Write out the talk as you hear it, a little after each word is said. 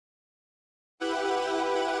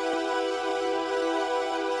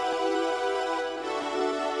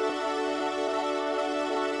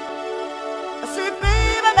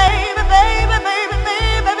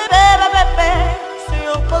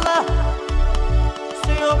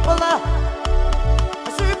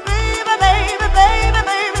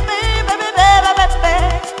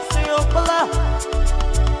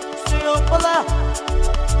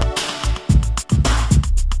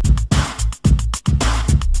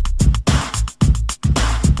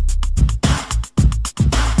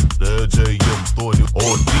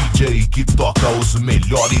toca os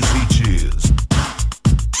melhores hits.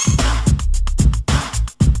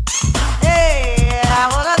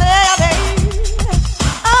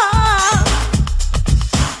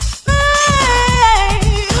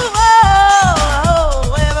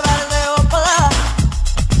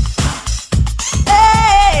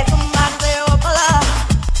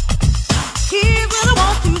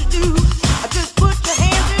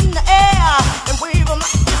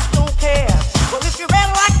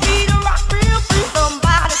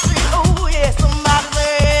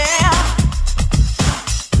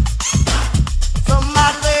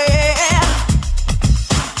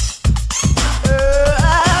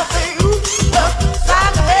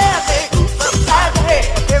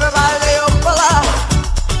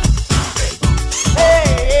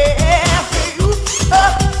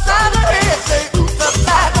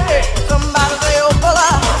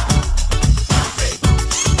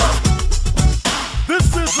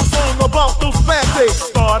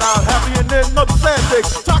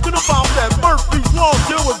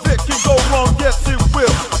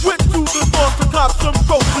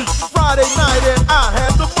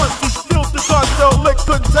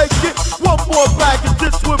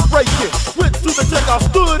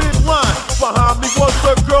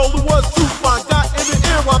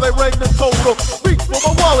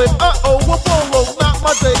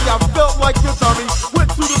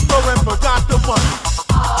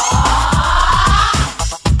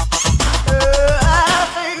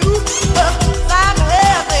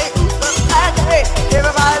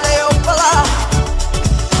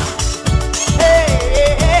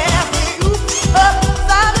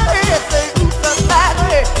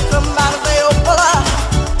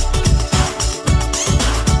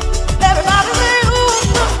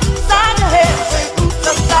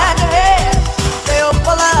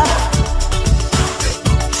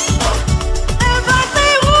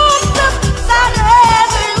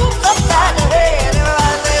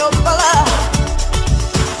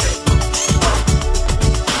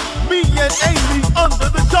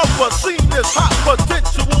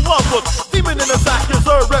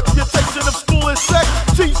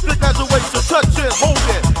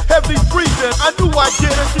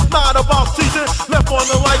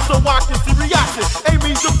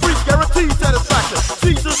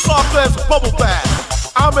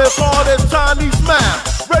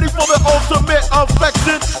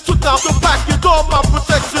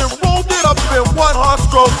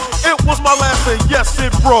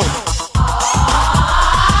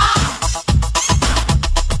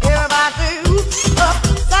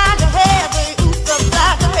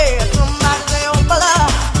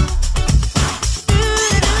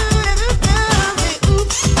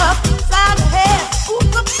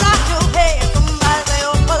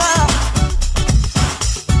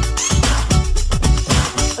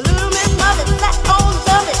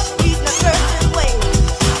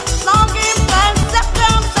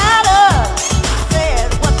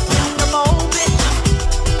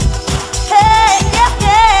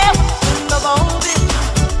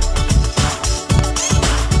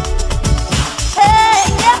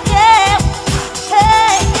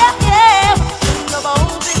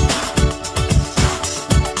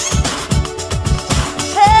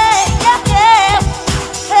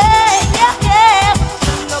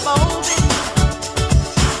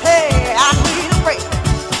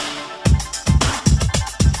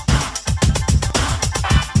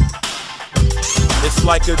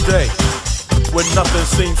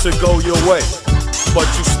 To go your way, but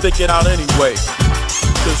you stick it out anyway,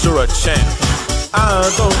 cause you're a champ.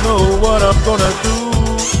 I don't know what I'm gonna do.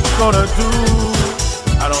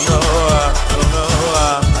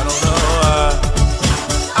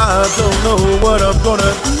 I don't know what I'm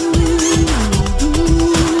gonna do.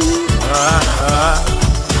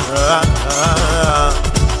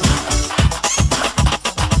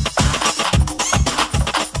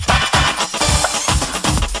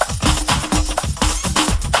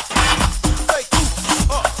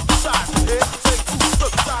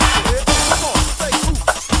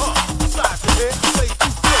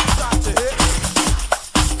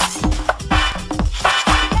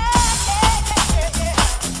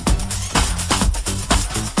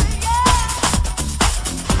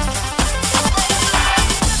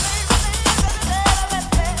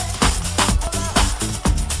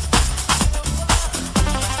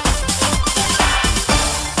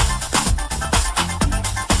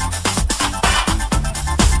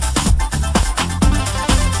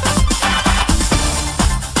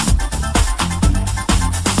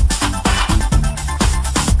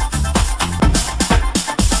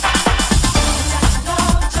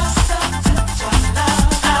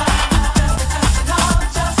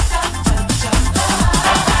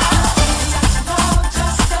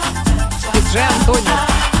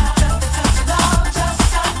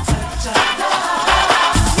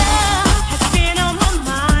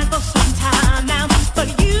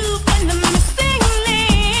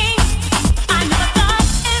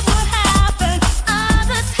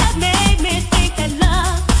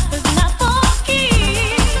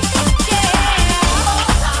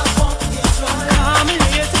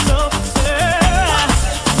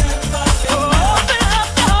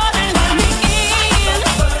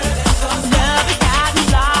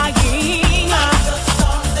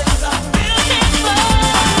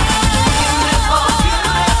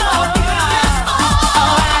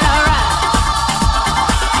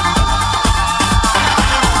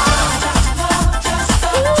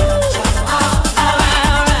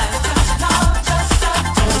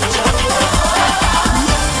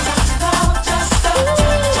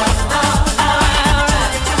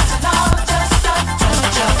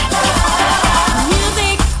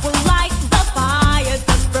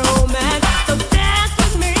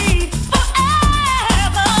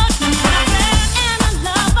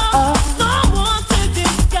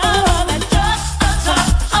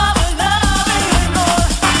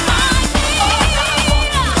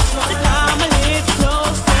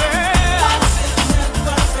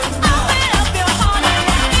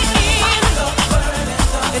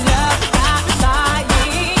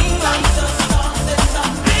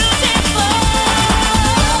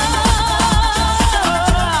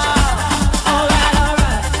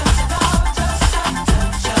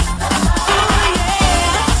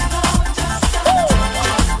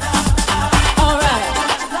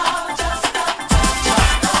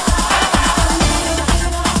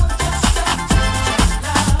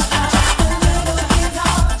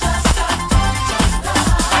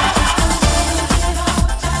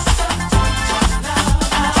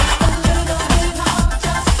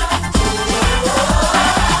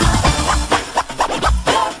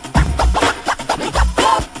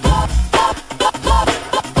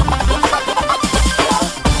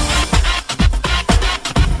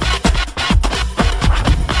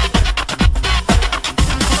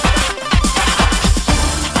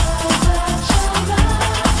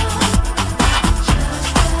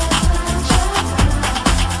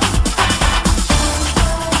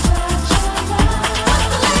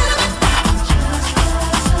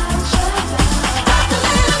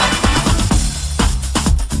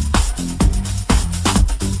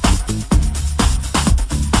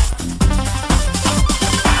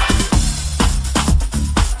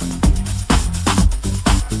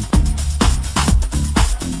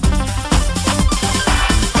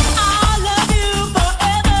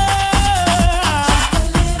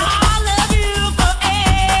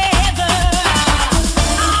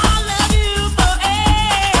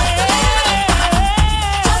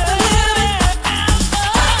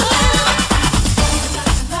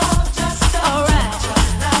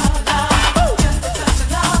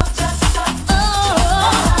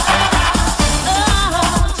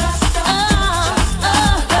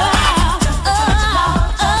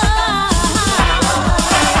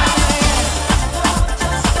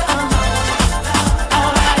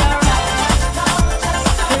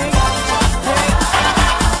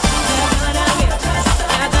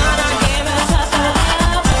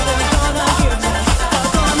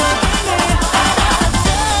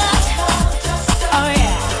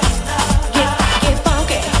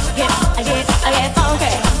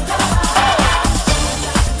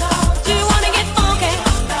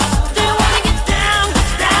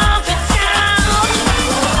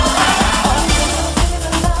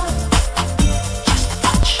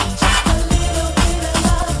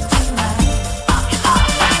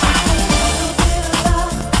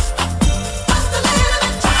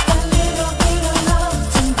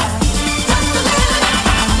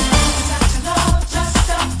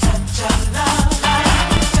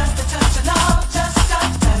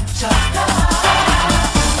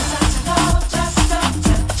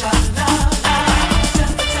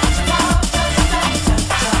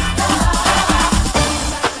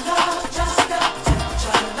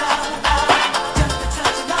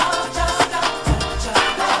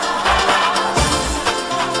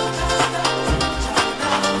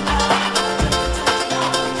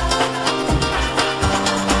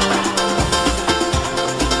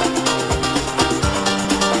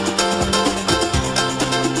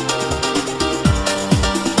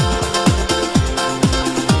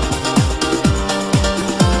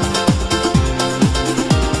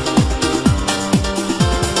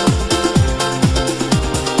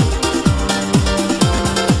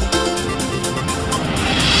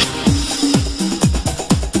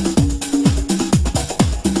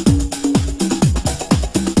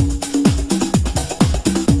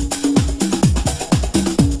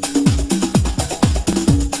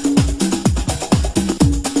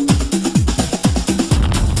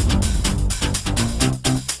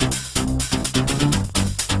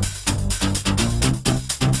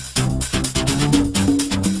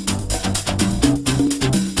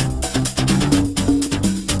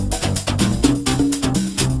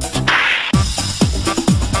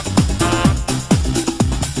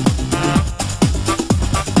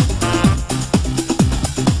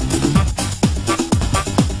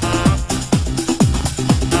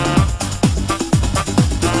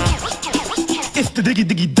 the diggy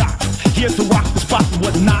diggy dot. Here's to rock the spot and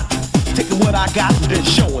whatnot. Taking what I got and then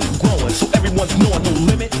showing, growing, so everyone's knowing no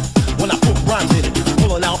limit. When I put rhymes in it,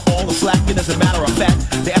 pulling out all the slack, and as a matter of fact,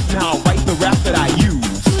 they ask me how I write the rap that I use.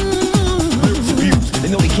 Lyrics abuse, they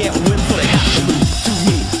know they can't win, so they have to lose. To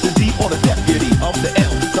me, the D or the deputy of the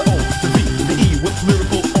L, the O, the V, the E, with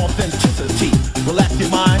lyrical authenticity. Relax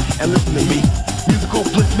your mind and listen to me. Musical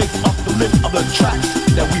bliss makes up the list of the tracks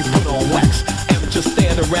that we put on wax. And just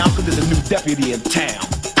stand around, cause there's a new deputy in town.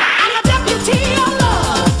 I'm a deputy of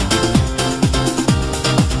love.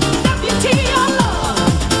 Deputy of love.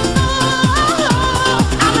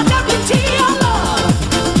 I'm a deputy of love.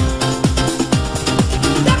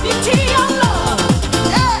 Deputy of love.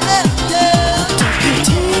 Deputy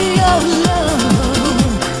of love.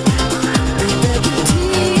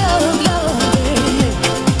 Deputy of love.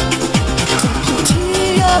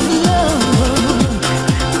 Deputy of love.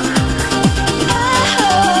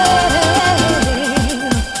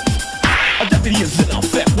 A deputy is in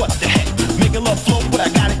effect, what the heck? Making love flow, but I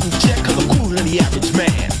got it in check, cause I'm cooler than the average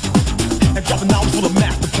man. And dropping knowledge for the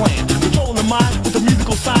master plan. Controlling the mind with a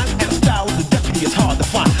musical sign, and a style of the deputy is hard to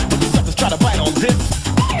find. But the suckers try to bite on this.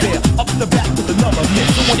 They're up in the back with another mix.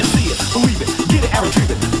 So when you see it, believe it, get it and retrieve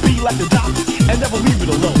it. Be like the doc, and never leave it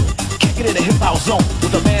alone. Kick it in a hip house zone.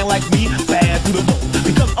 With a man like me, bad to the bone.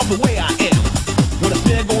 Because of the way I am. When a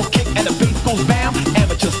snare goes kick and the bass goes bam,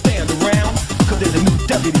 amateurs stand around, cause there's a new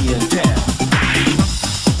deputy in town.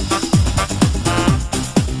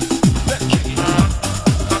 Let's kick it.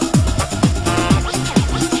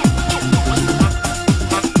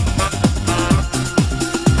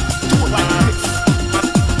 Do it like this.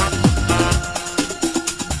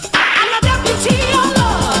 I'm a deputy of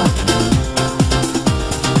love.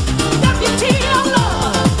 Deputy of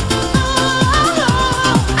love.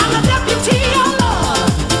 I'm a deputy of love.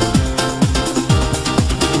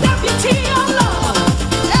 Deputy of love.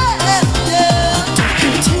 Deputy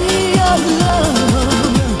of love.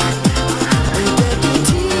 Deputy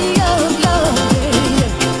of love.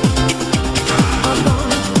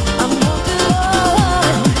 I'm on the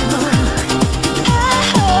love.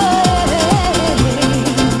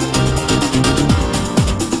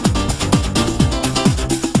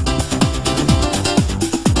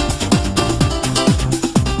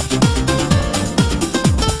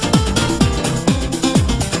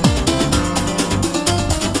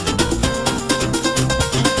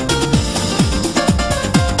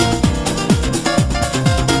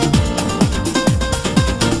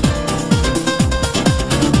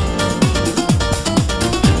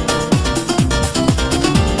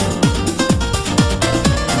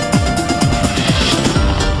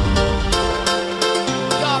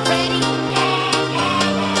 Y'all ready?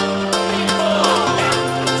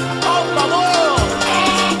 Of the world.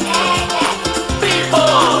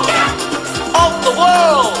 People of the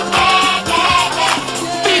world.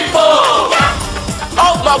 People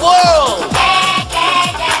of my world.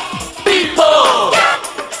 People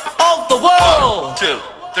of the world. 1, 2,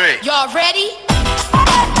 3. Y'all ready?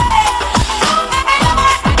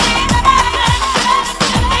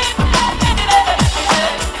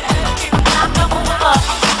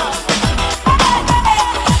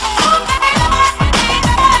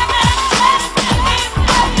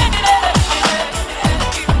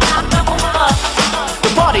 The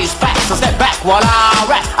party's back, so step back while I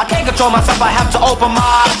rap. I can't control myself, I have to open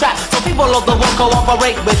my trap. So people of the world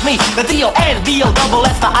cooperate with me. The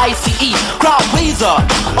D-O-N-B-O-S-S, the I-C-E. Crowd pleaser,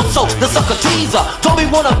 also the sucker teaser. Told me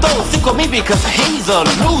one of those, stick with me because he's a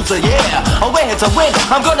loser, yeah. I'm here to win,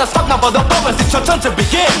 I'm gonna stop now for the moment. It's your turn to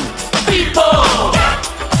begin. People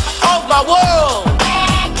Of my world,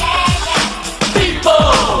 people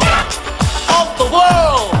of the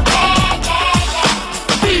world,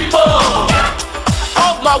 people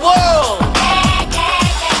of my world,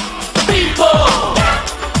 people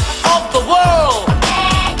of the world.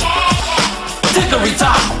 Dickory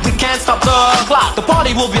dock, we can't stop the clock. The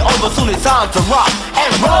party will be over soon, it's time to rock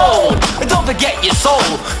and roll. And don't forget your soul.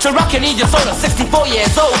 To rock you need your soul at 64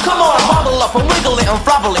 years old. Come on, bubble up and wiggle it and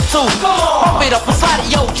frobble it too. Pump it up and slide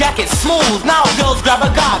it, yo, jacket smooth. Now girls grab a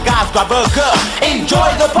guy, guys grab a girl. Enjoy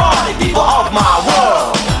the party, people of my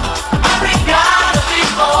world. Every kind of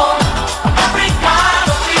people, every kind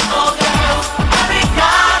of people, girls, every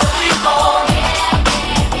kind of people,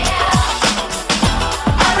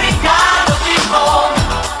 every kind of people,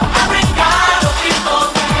 every kind of people,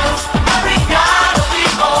 girls, every kind of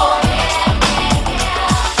people.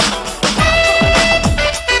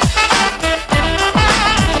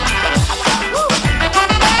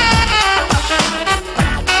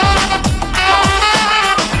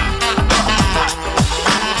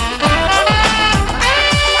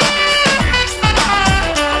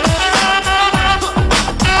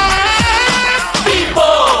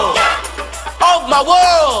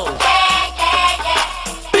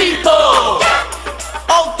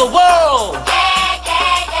 the world.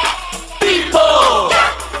 People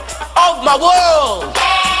of my world.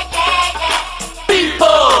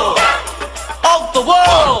 People of the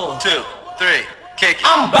world. 1, 2, 3, kick it.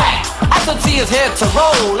 I'm back. Absentee is here to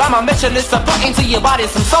roll. I'm a mission is to put into your body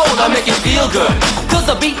some soul to make you feel good. Cause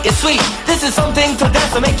the beat is sweet. This is something to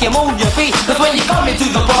dance to make you move your feet. Cause when you come into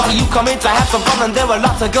the party, you come in to have some fun. And there are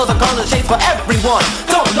lots of girls and color shades for everyone.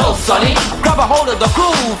 Don't know, sonny. Grab a hold of the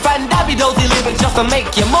groove. And dabby dozy lyrics just to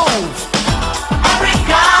make you move. Every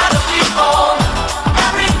kind of people.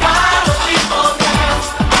 Every kind of people dance.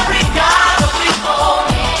 Every kind of people.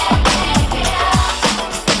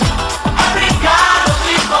 Every kind of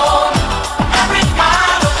people. Every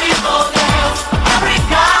kind of people dance. Every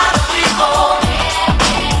kind of people.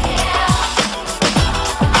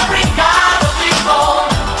 Every kind of people.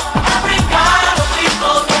 Every kind of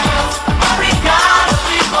people dance. Every kind of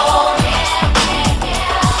people.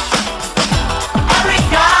 Every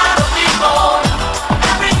kind of people.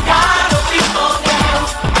 Every kind of people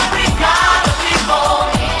dance. Every kind of people.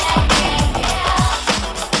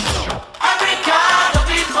 Every kind of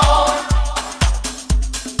people.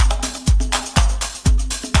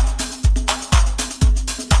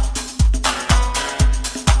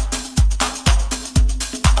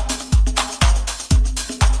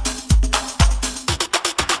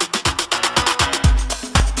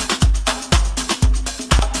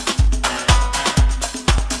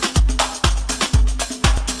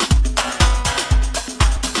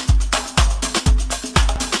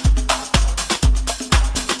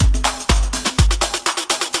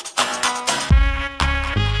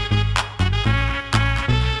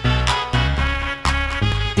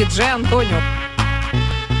 Диджей Антонио.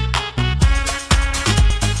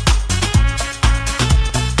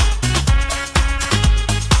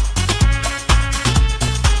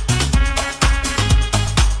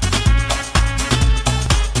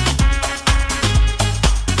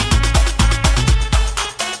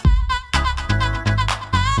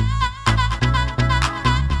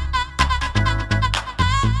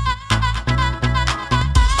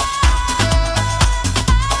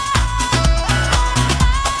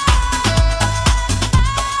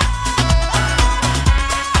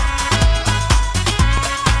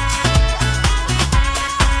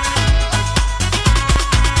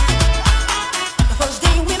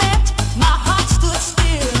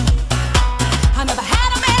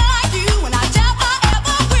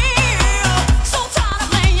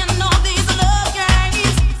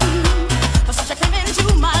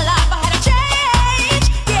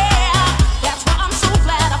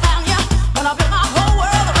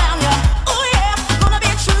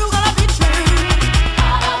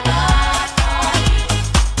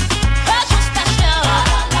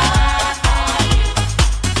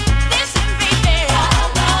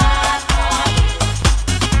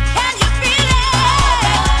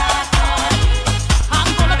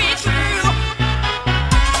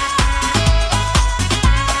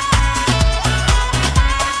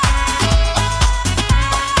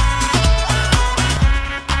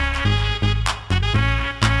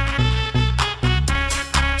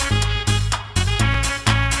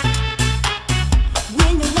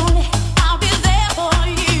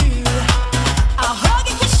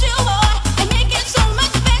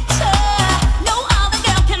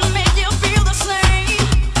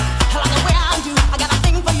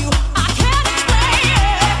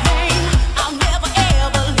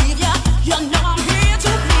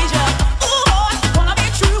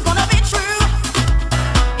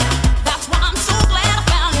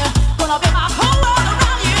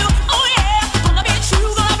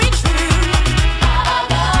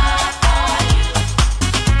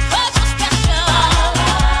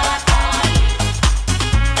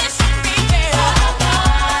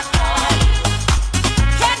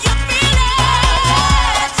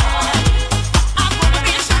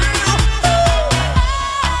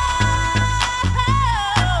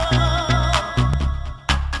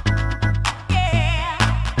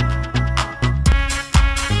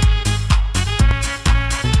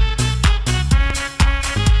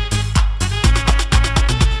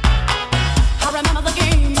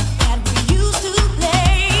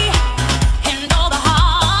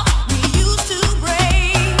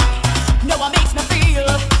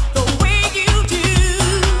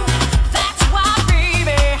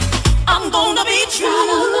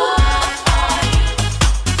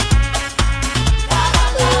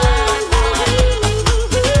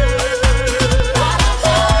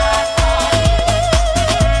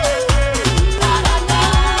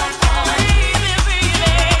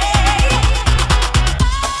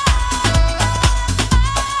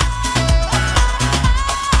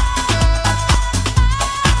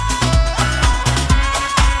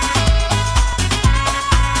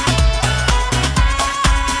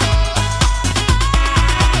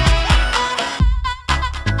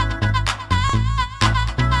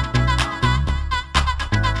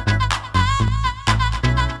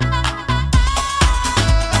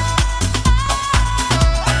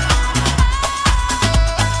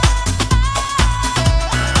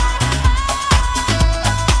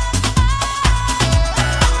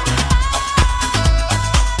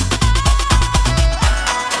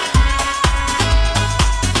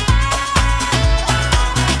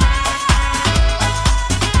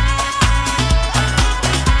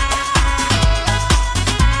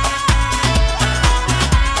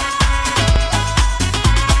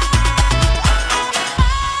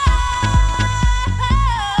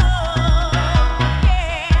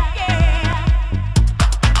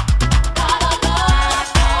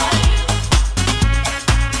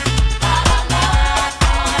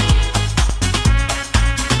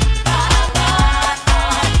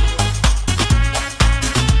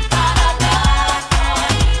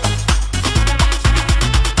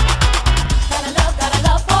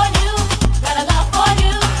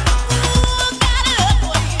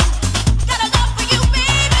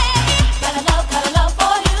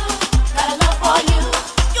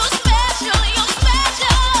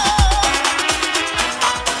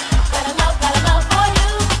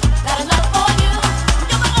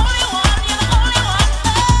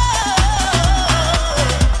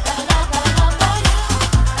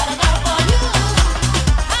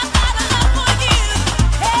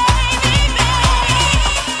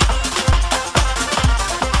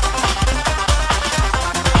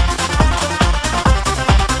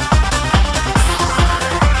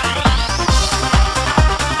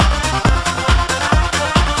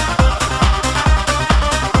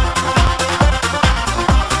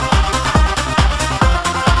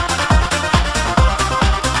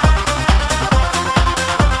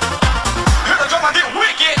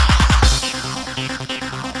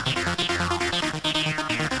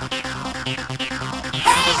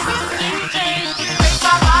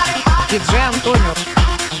 Антонио.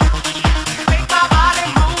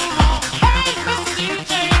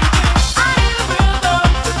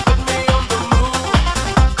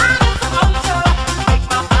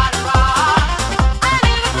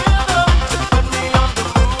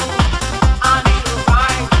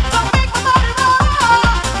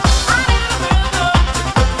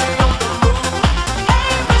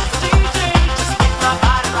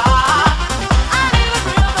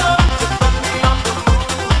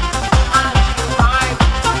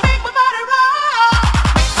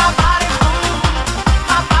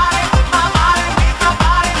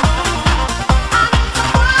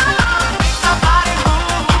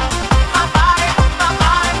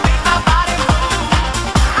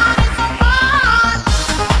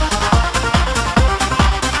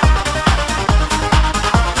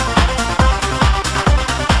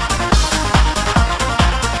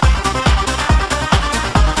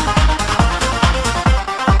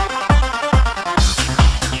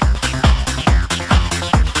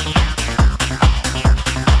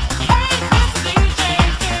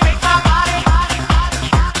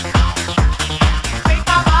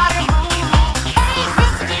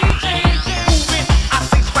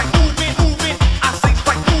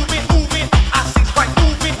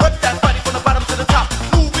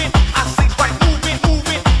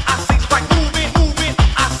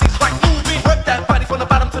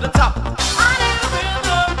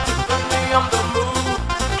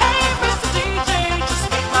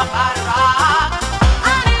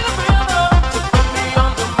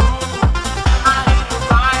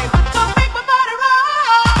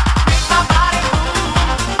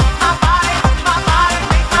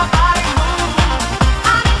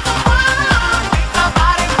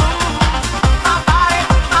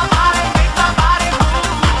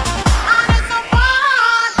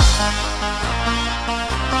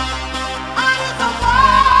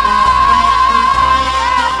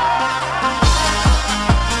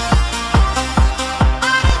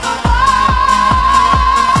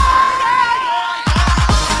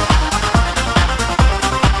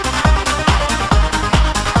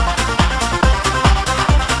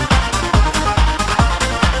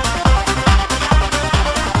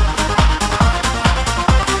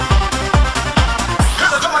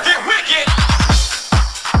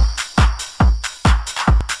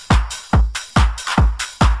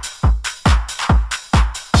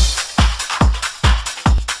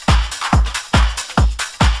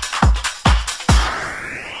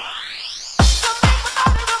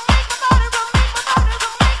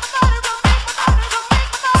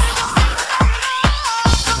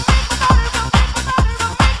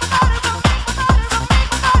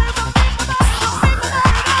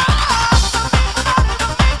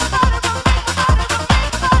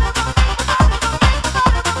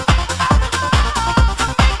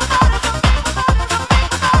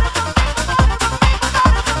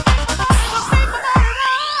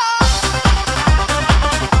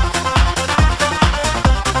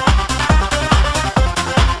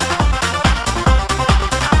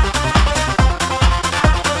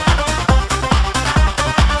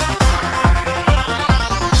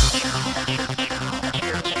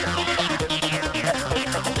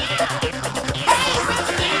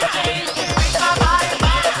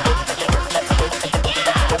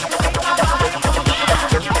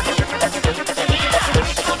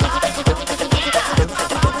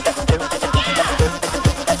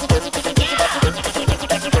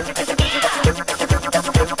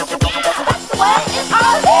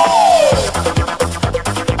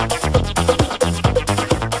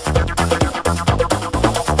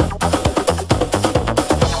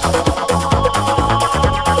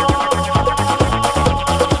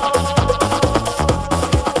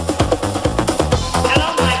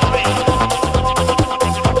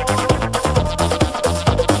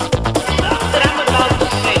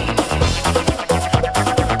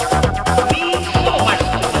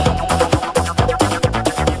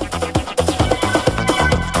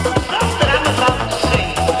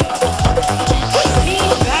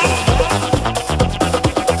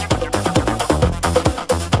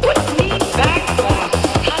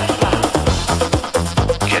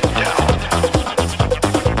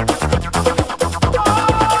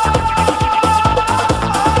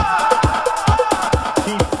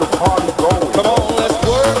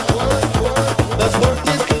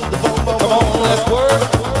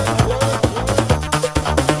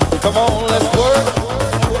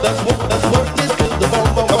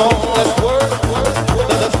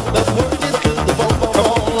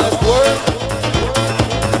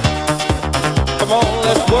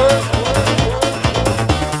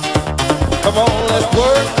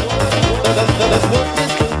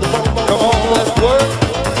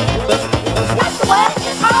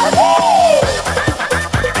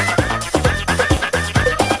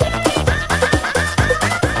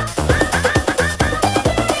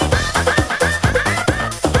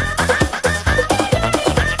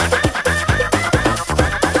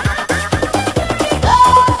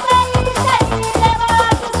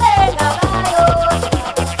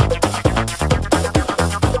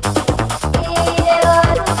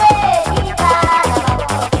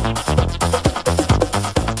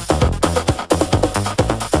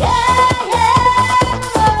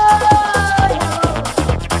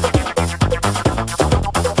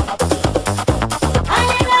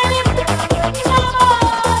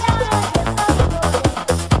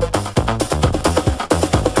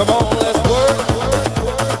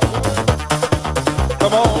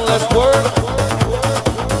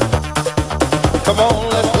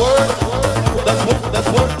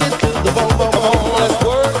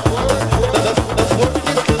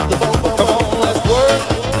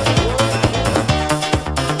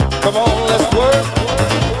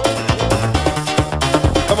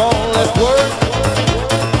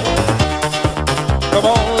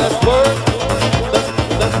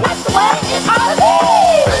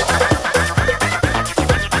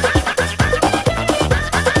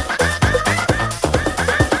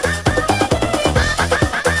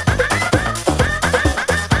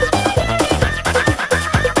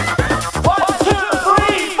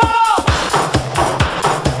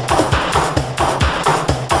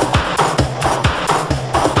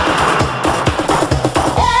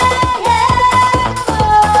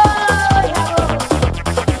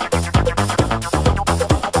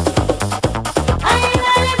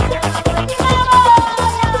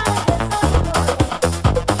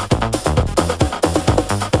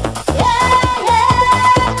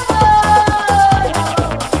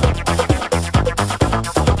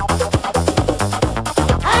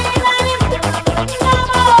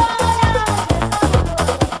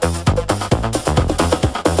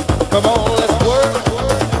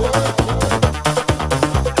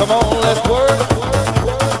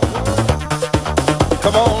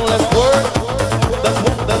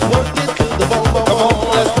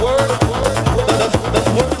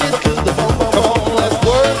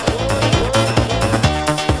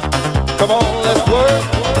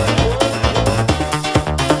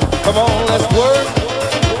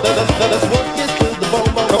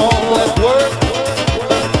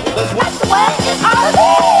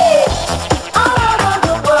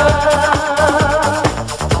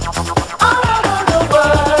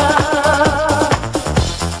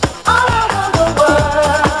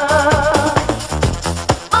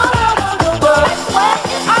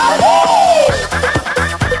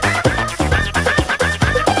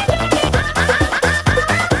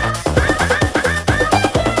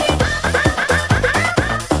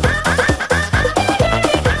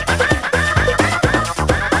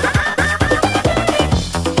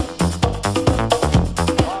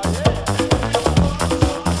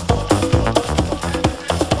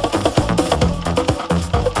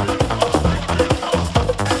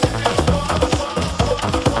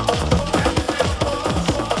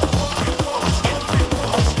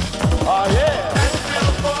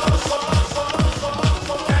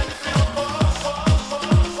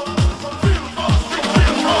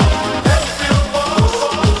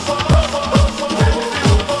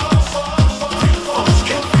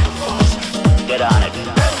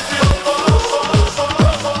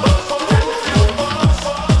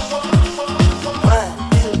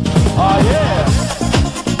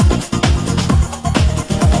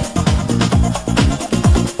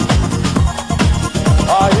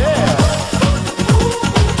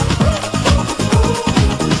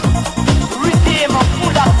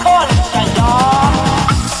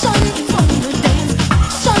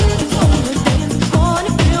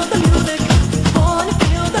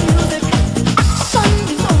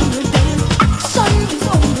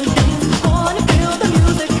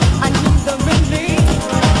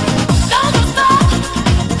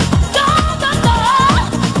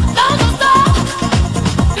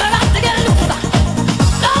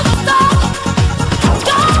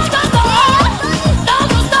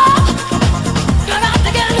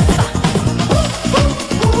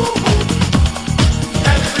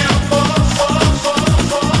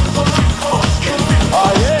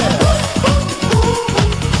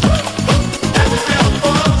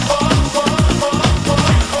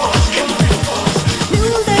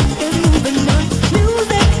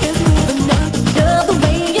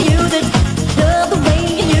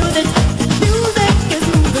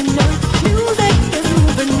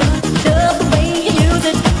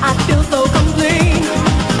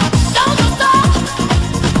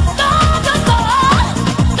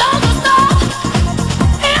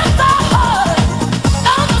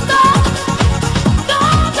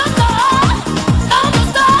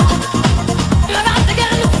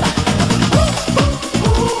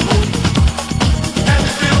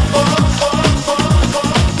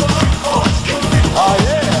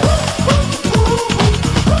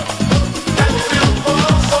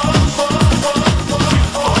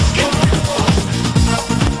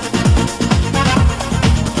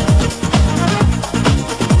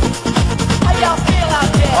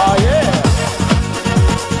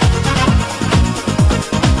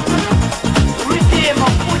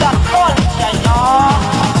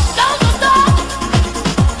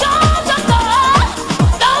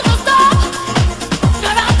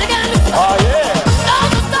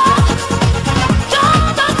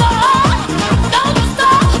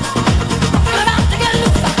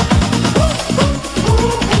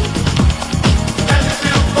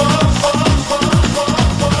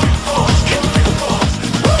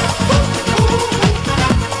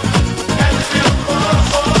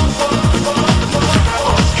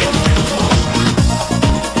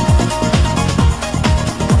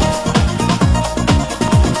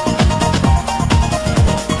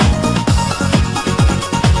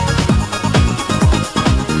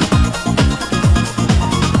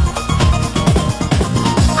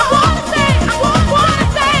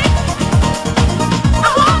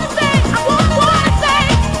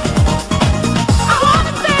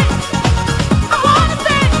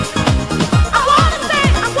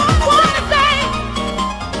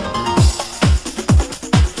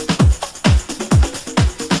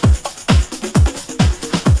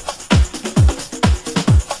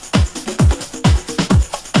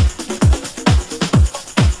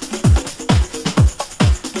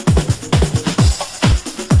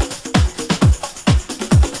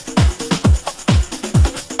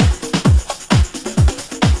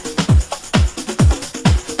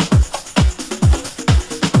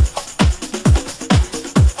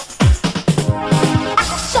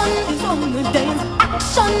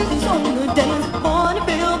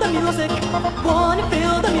 music, wanna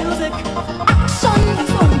feel the music. Action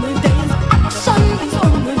these lonely days, action these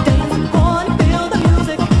lonely days. Wanna feel the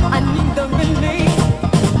music, I need the release.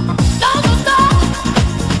 Don't go stop,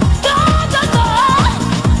 don't go stop,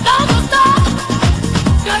 don't go stop.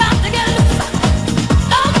 You're out to get loose.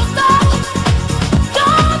 Don't go stop,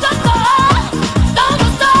 don't go stop, don't go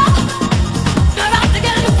stop. You're out to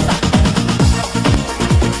get loose.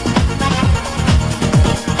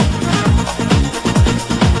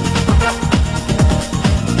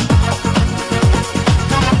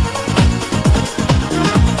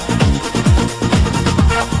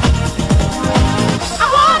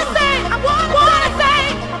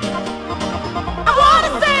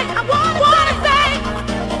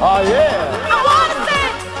 Oh yeah.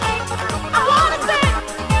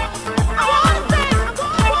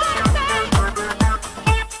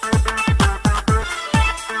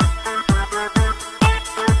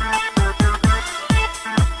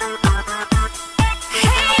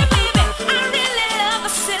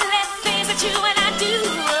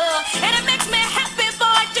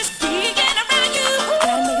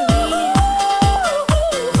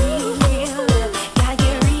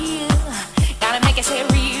 Gotta make it say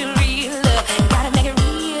real, real.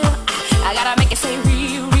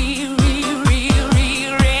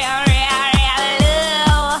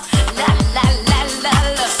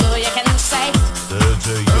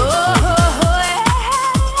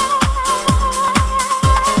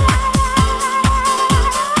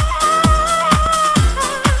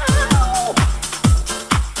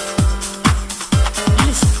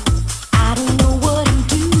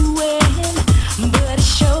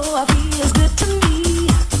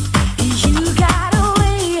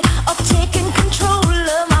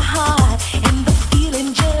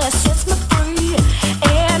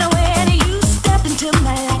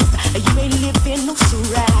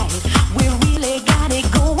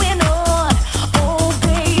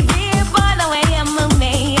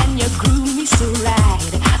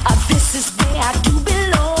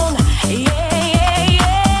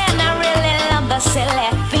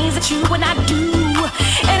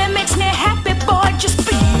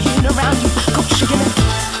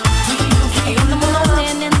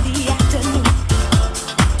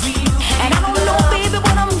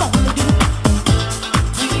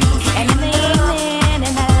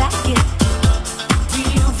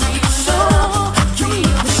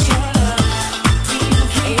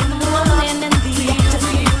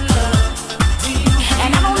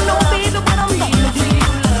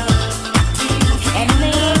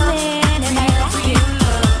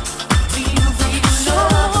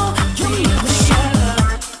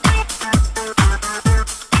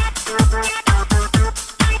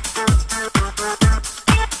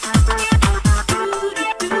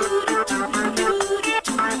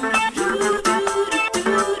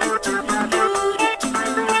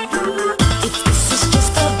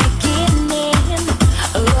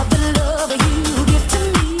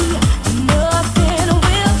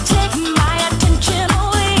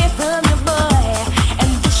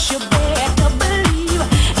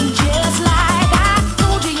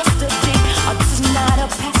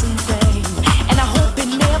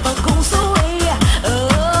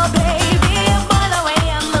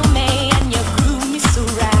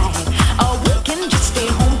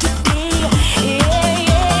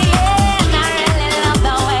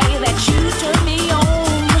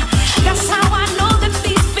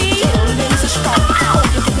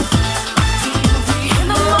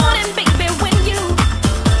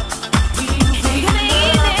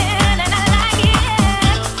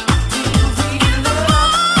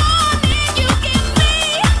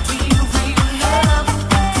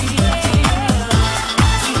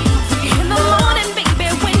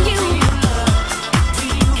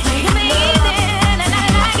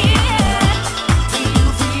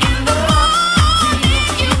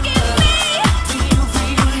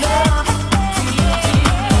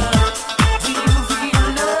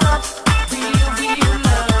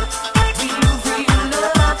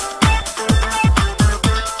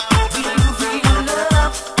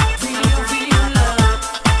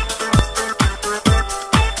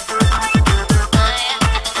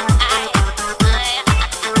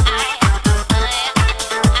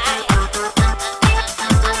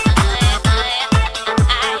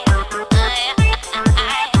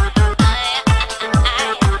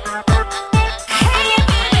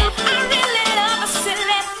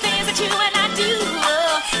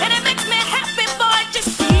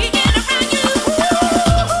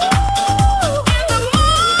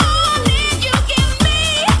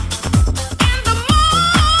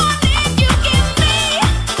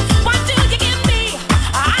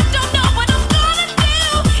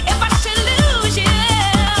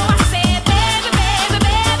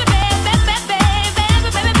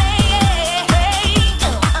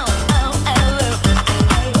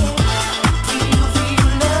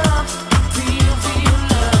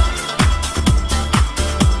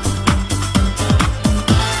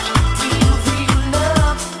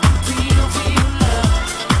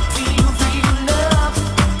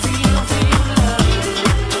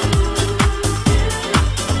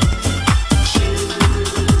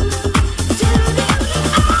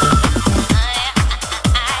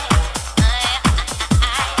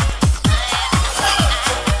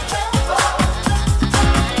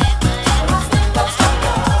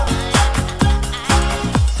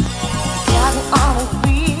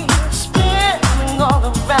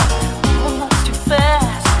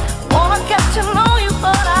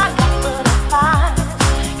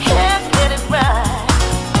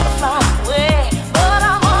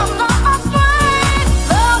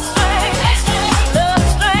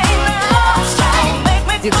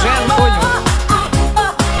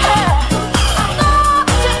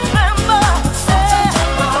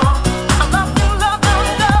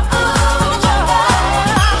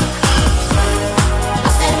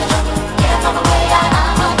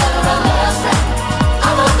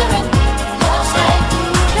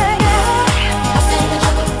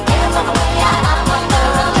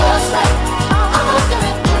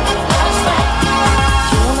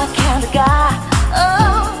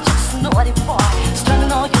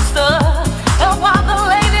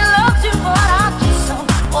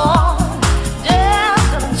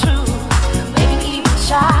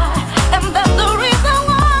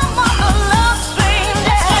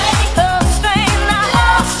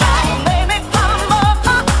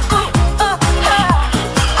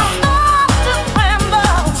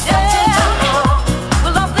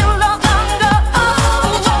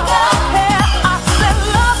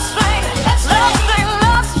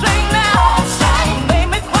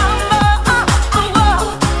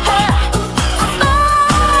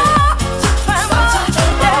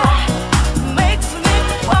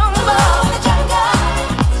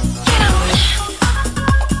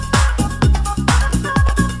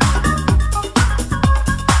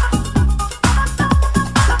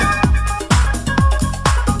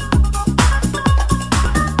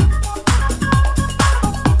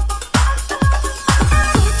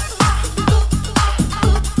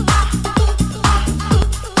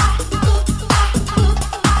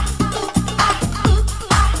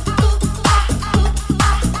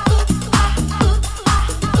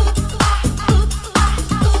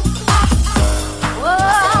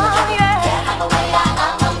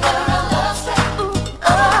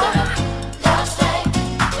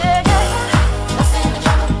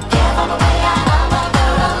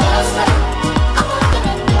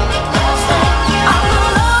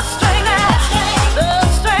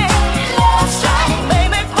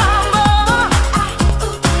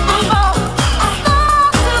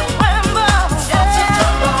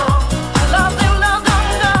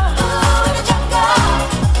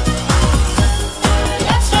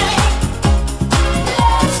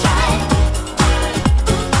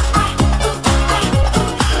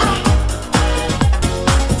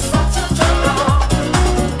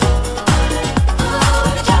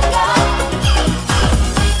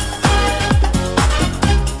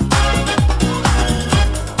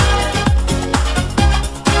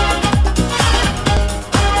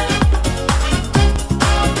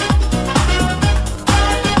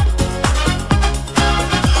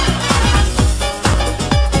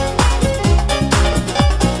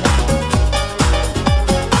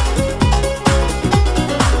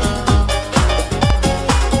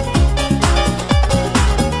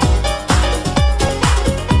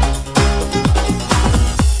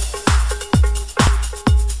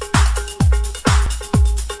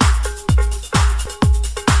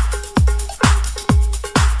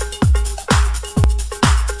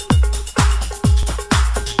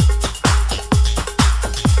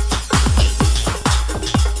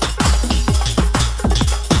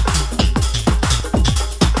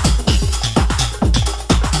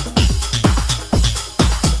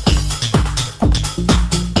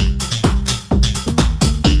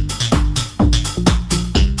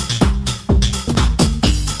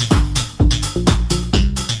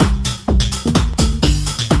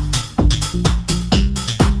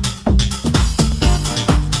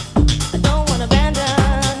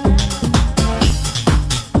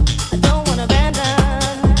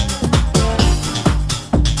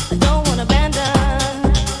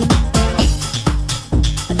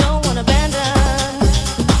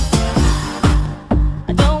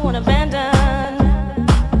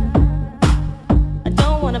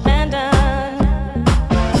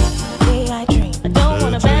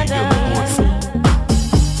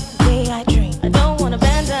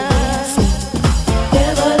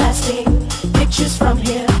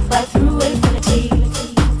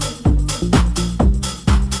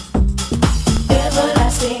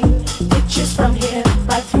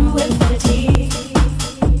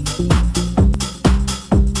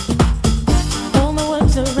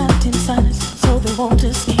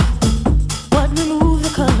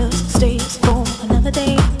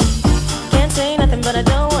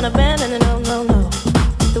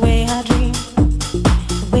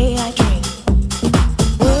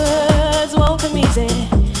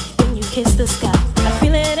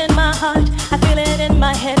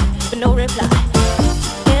 but no reply.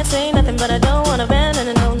 Can't say nothing, but I don't wanna abandon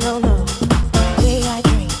it, no, no, no. The way I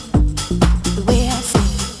dream, the way I see,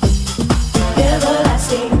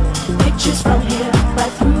 everlasting pictures from here,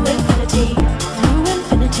 right through infinity, through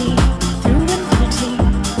infinity, through infinity.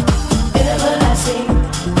 Everlasting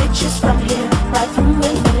pictures from here, right through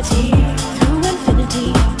infinity, through infinity,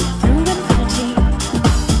 through infinity.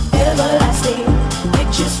 Everlasting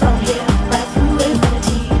pictures from here, right through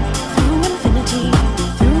infinity, through infinity,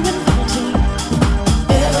 through infinity.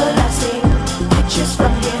 Everlasting pictures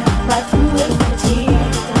from here, right through infinity.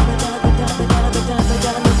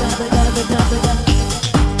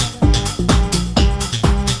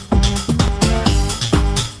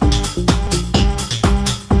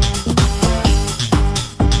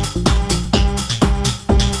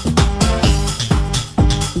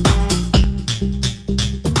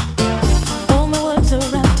 All my words are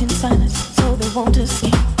wrapped in silence, so they won't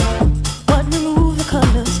escape. But remove the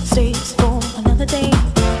colors, stays for another day.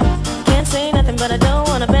 Can't say nothing, but I don't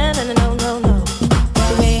wanna abandon it, no, no, no.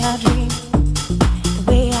 The way I dream, the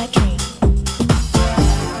way I dream,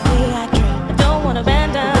 the way I dream. I don't wanna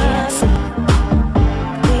abandon.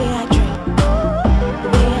 The way I dream, the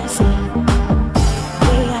way I see, the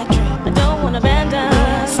way I dream. I don't wanna abandon.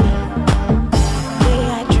 The way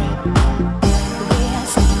I dream, the way I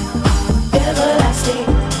see. Everlasting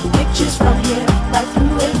pictures from here, right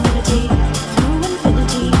through infinity, through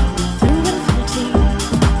infinity, through infinity.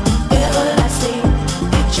 Everlasting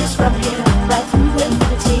pictures from here, right through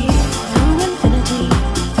infinity, through infinity,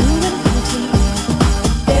 through infinity.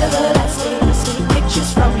 Everlasting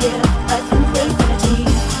pictures from here, right through infinity,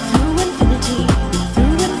 through infinity,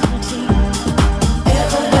 through infinity.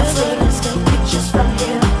 Everlasting pictures from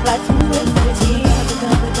here, right through infinity.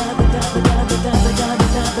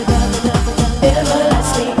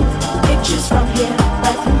 Everlasting pictures from here,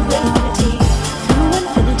 right through infinity, through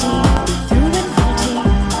infinity, through infinity.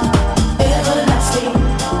 Everlasting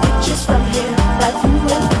pictures from here, right through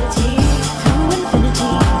infinity, through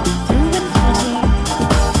infinity, through infinity.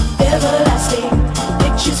 Everlasting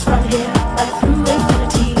pictures from here, right through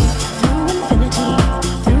infinity, through infinity,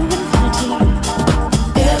 through infinity.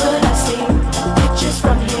 Everlasting pictures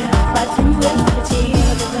from here, right through infinity.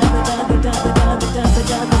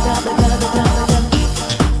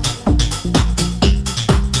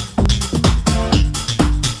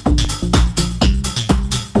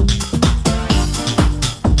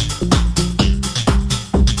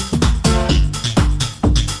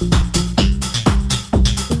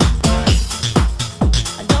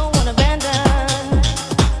 I don't wanna abandon.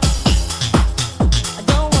 I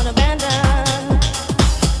don't wanna abandon.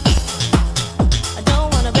 I don't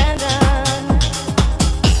wanna abandon.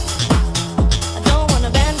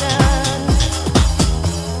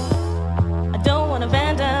 I don't wanna abandon. I don't wanna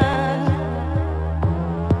abandon.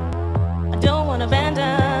 I don't wanna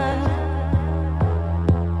abandon.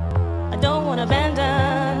 I don't wanna abandon.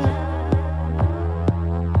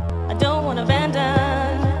 I don't wanna abandon.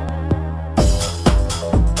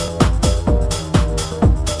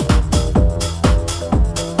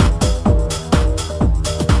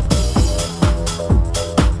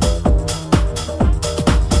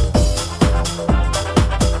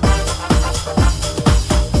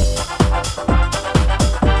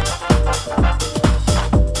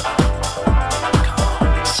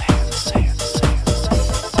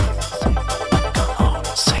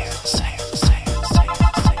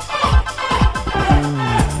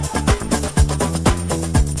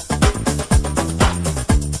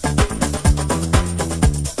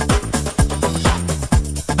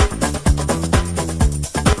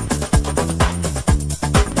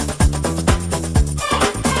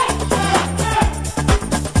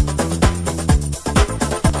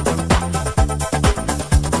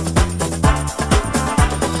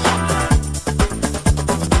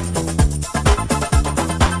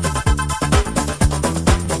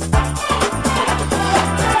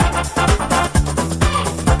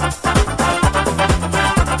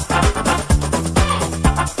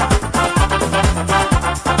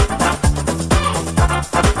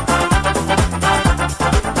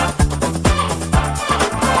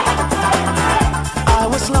 I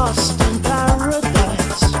was lost in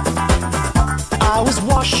paradise. I was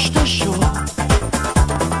washed ashore.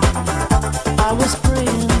 I was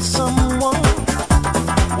praying someone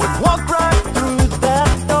would walk right through that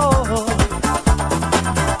door.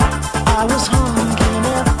 I was hung in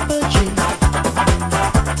effigy.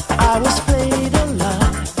 I was flayed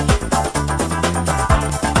alive.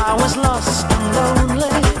 I was lost and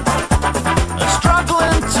lonely,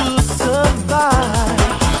 struggling to survive.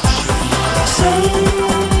 Say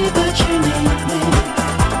that you need me.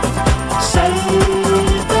 Say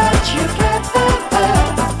that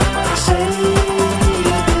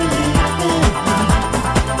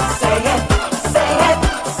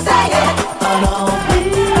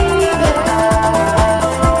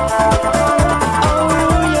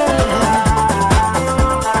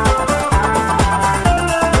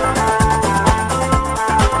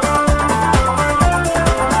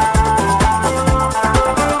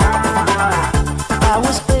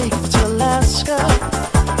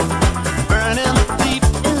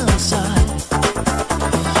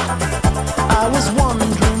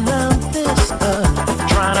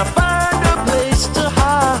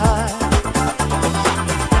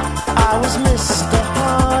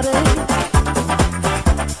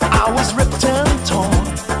I was ripped and torn.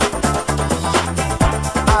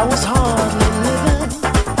 I was hardly living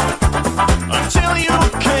until you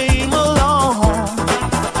came along.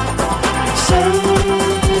 Say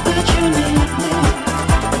that you need me.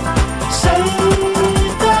 Say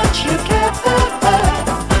that you care.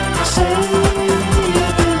 Say you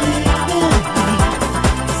believe in me.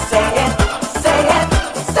 Say it, say it,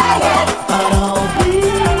 say it. But I'll be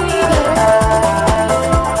there.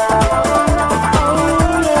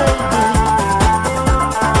 Oh, yeah.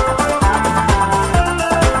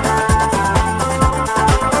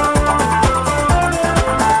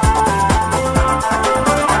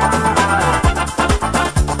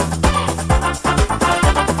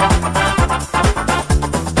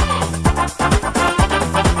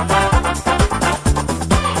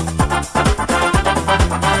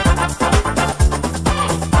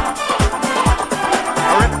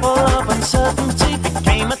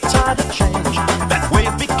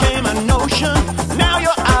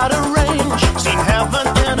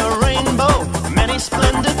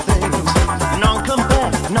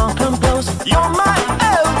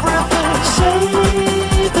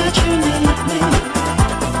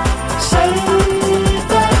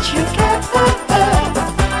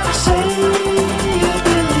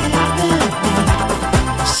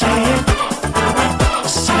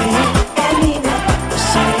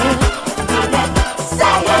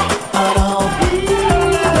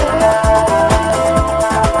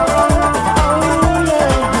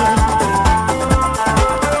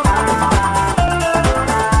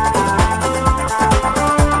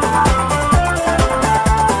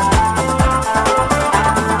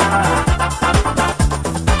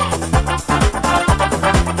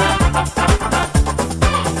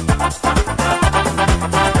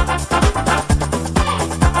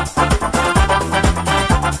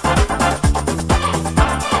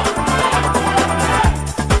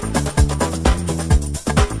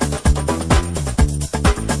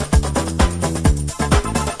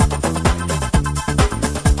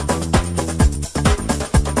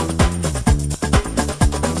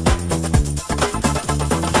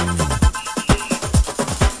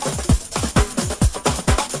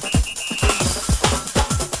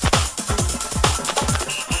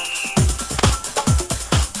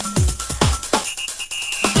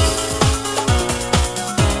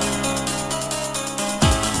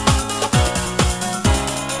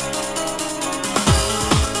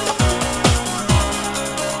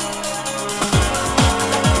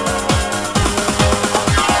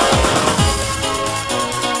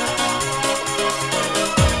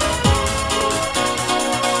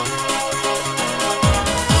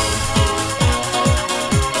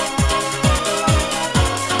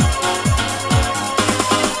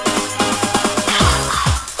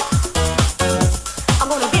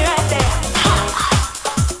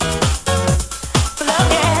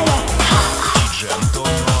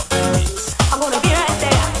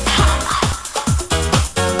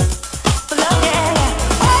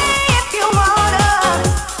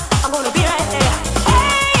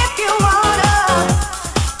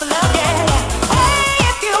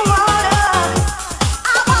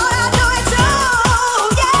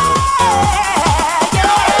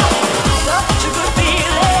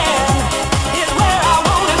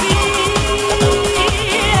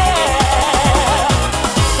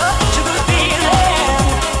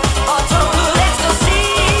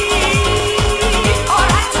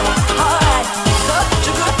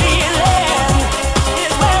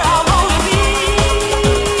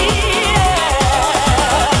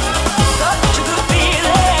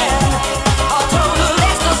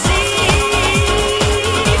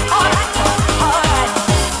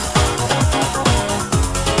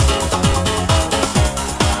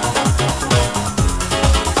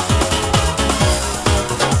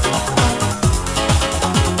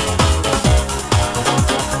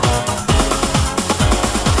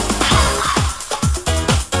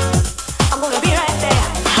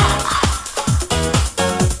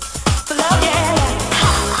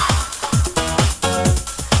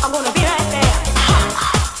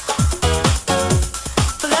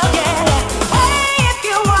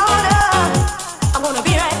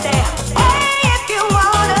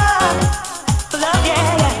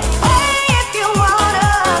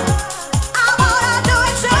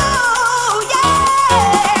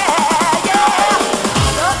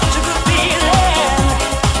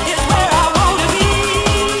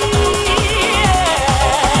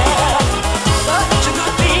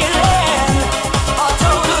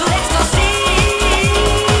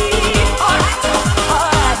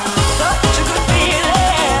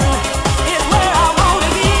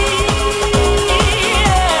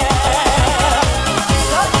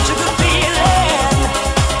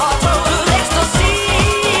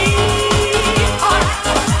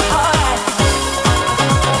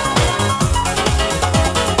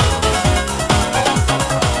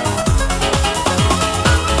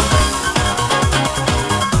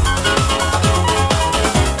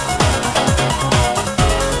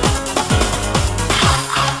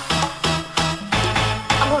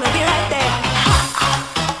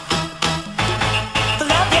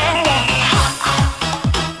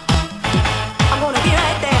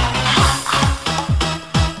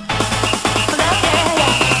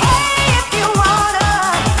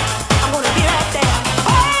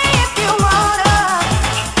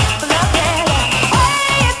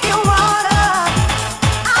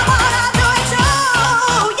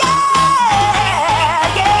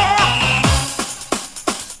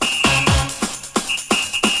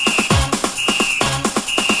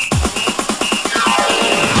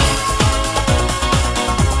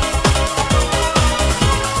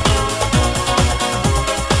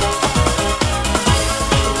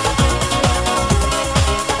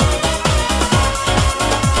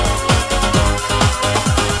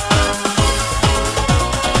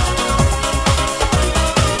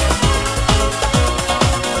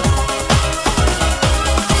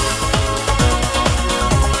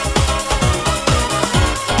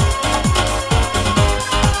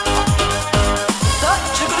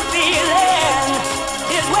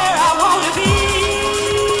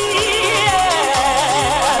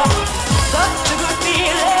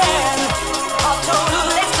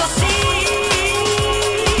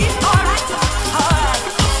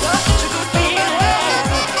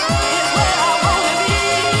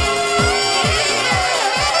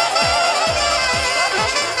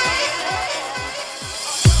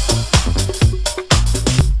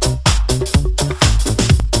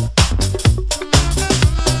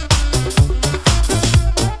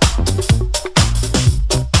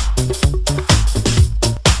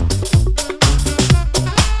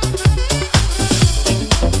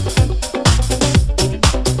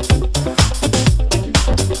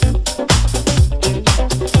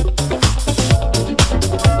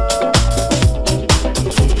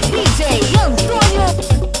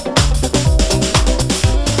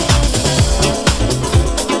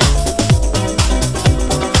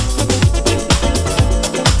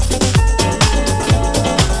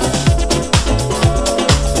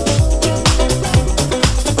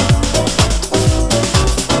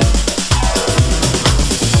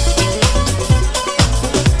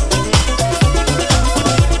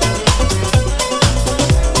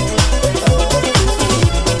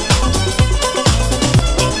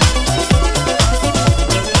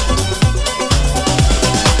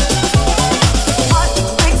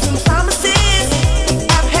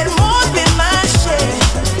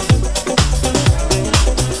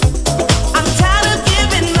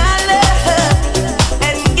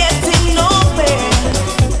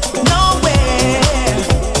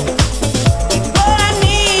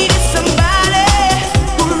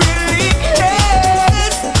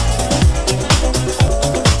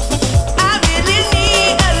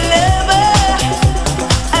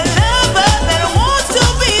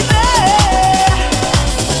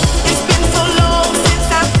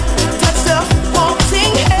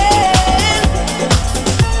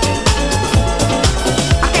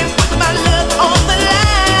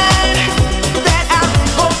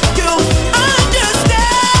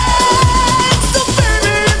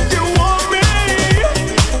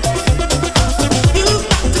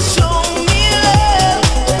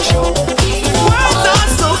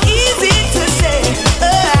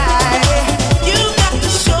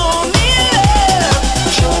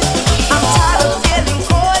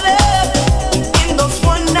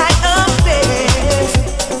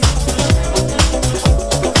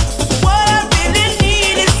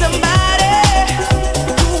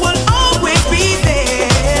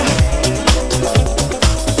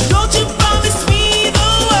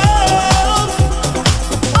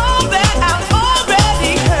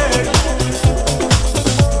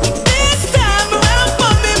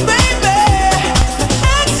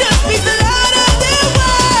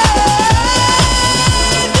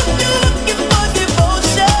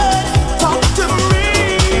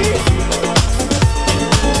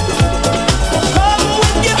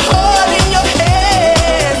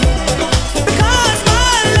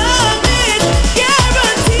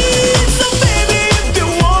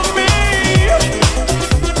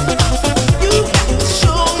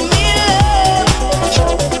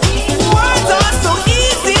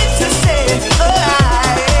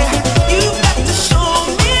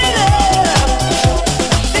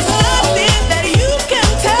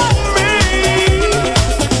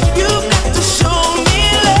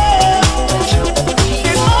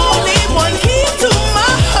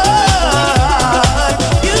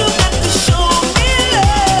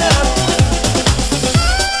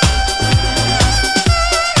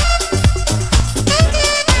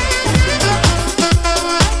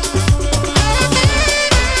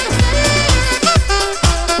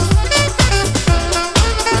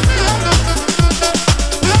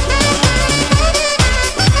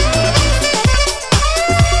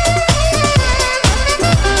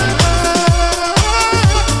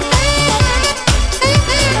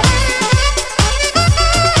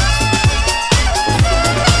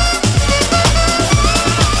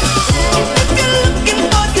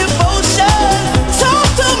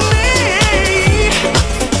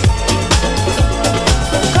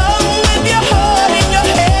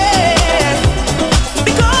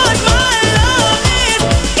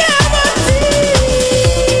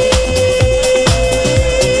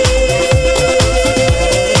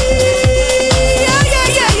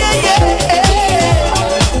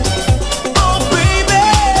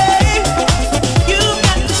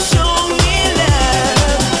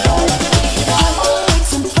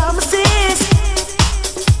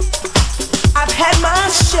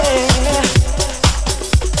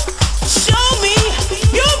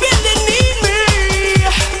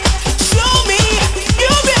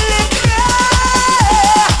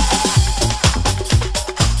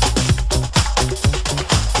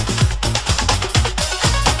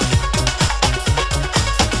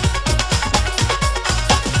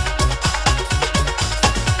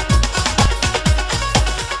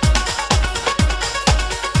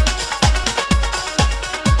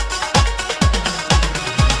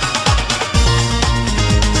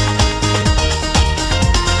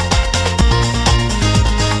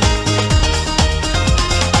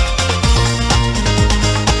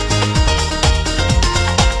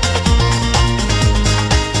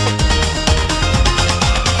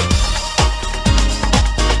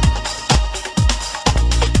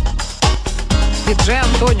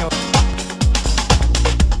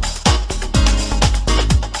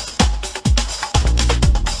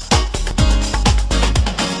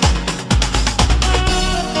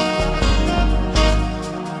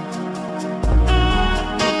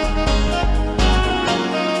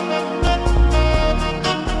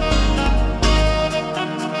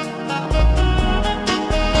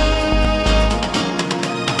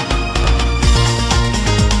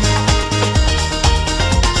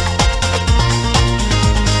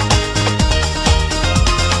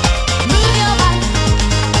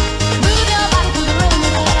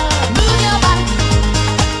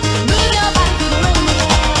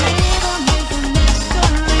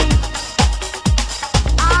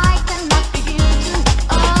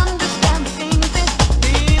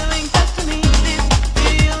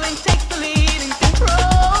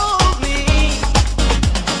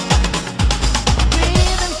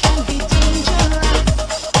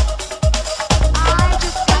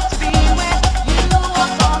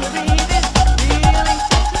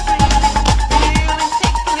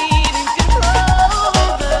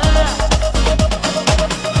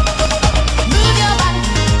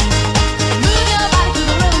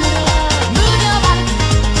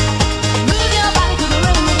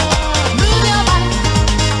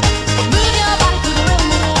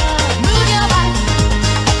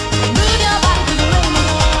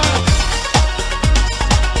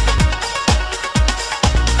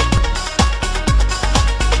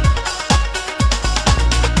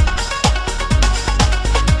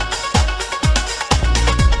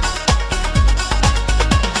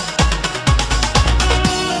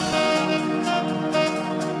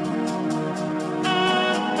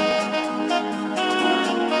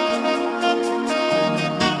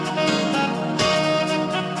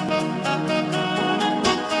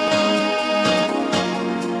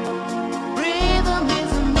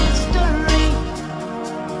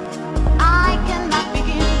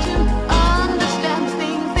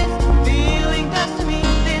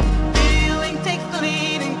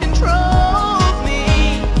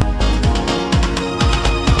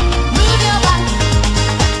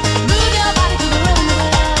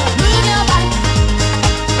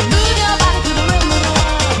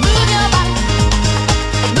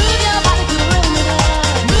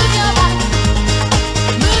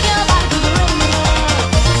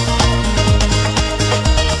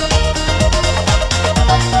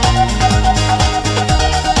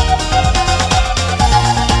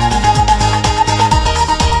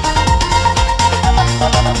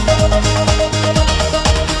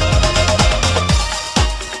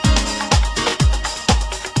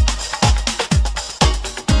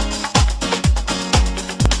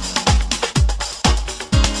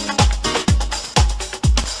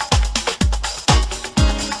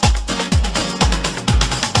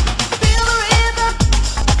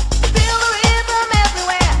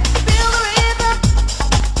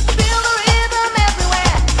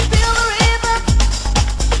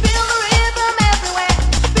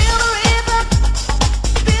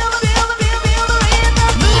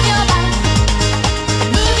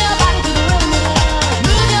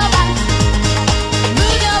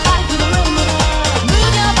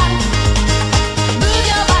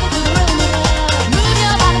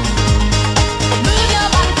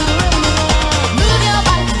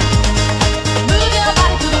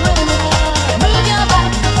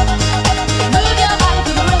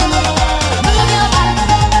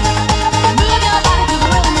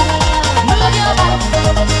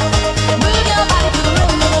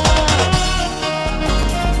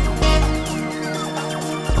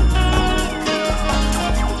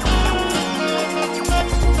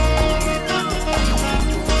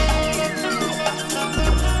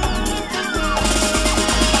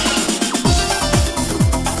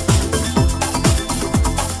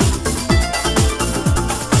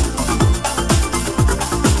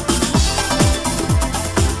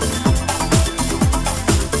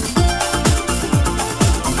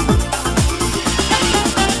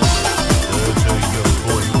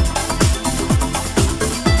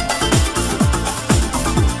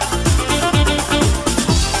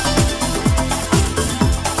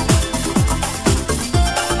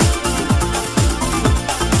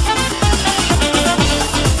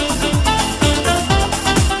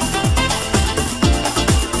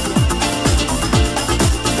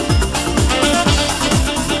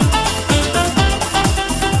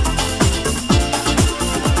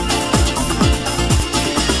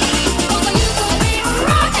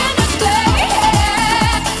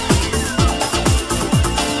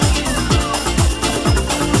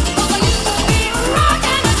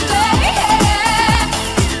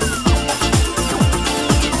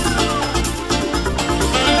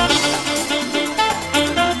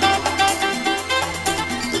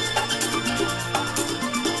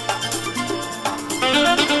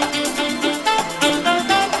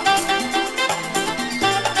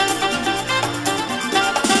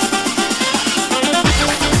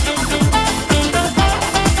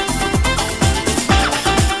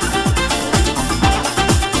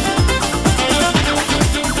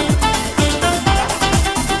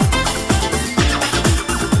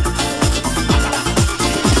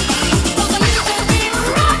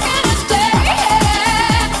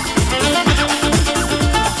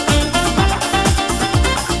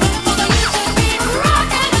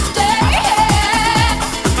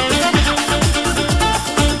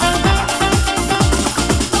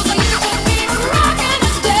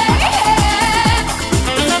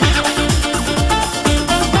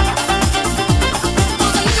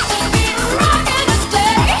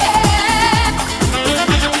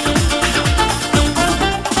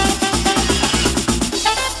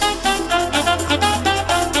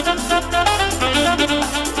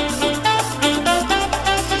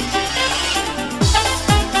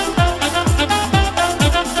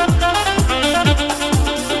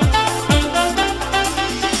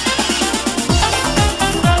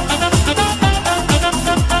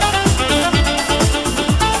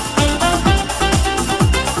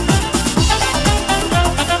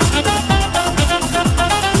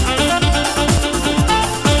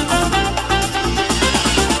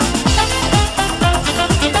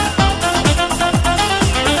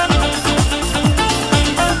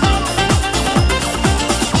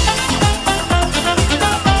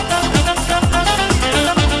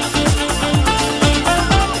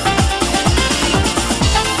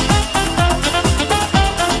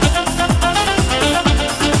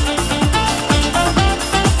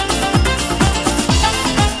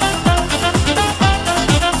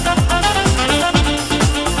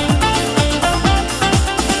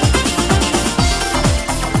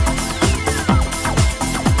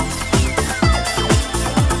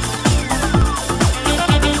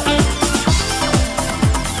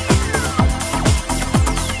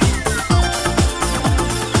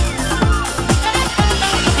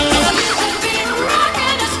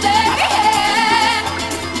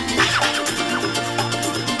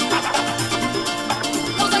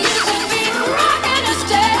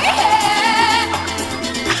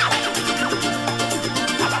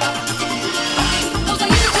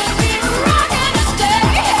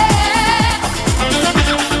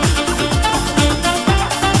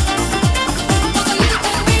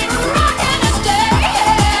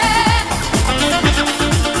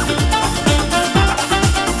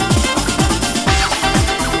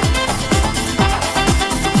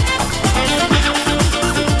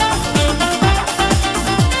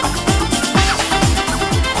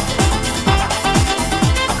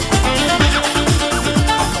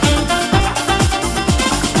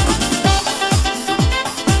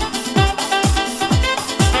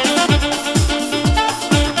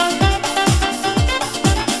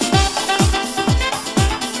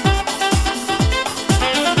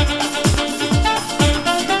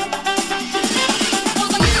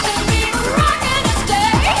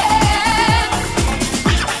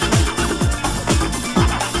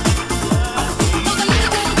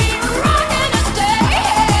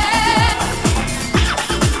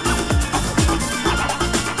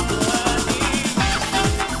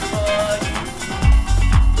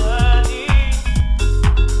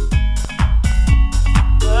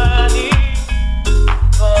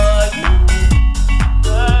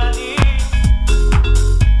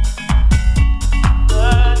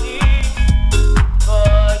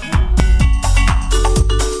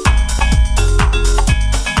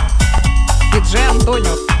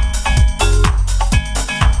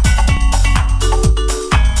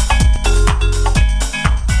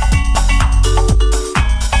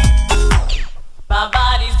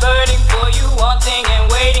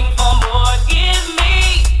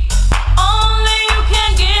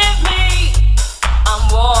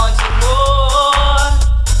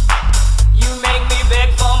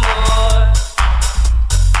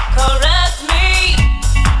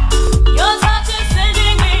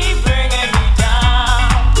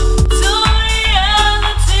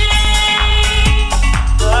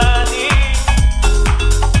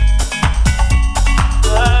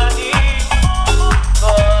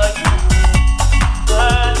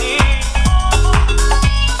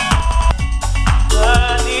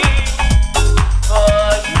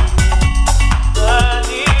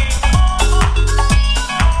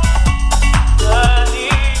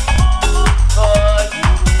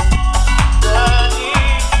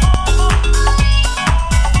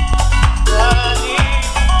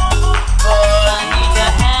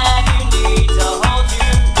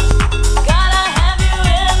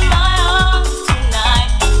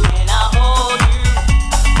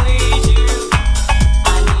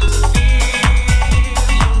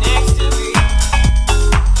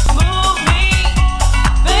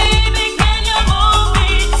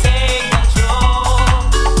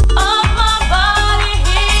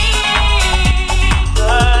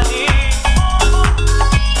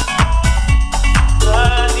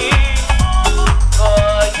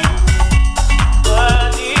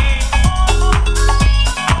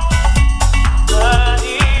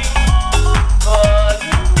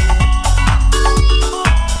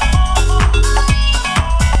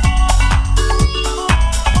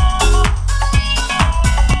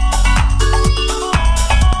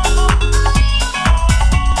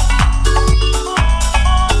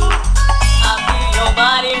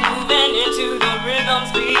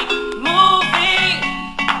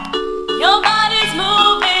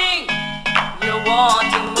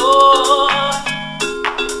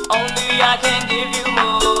 I can give you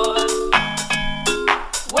more.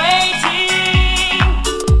 Waiting,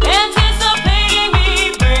 anticipating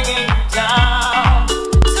me, bringing you down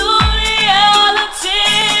to reality.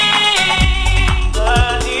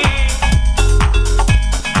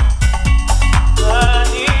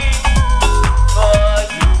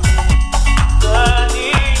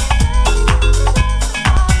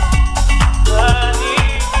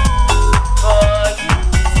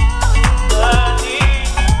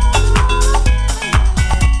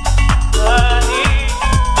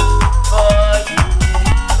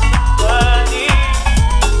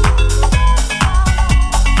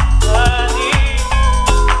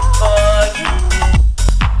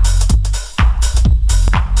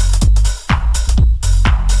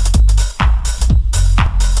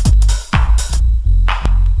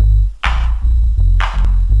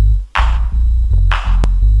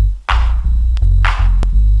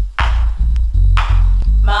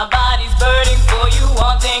 My body's burning for you,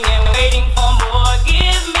 wanting and waiting for more.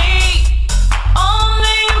 Give me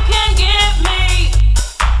only you can give me.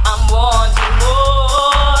 I'm wanting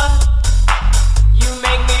more. You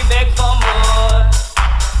make me beg for more.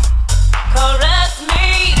 Caress me.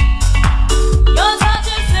 Your touch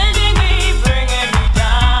is sending me, bringing me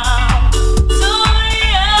down to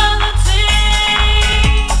reality.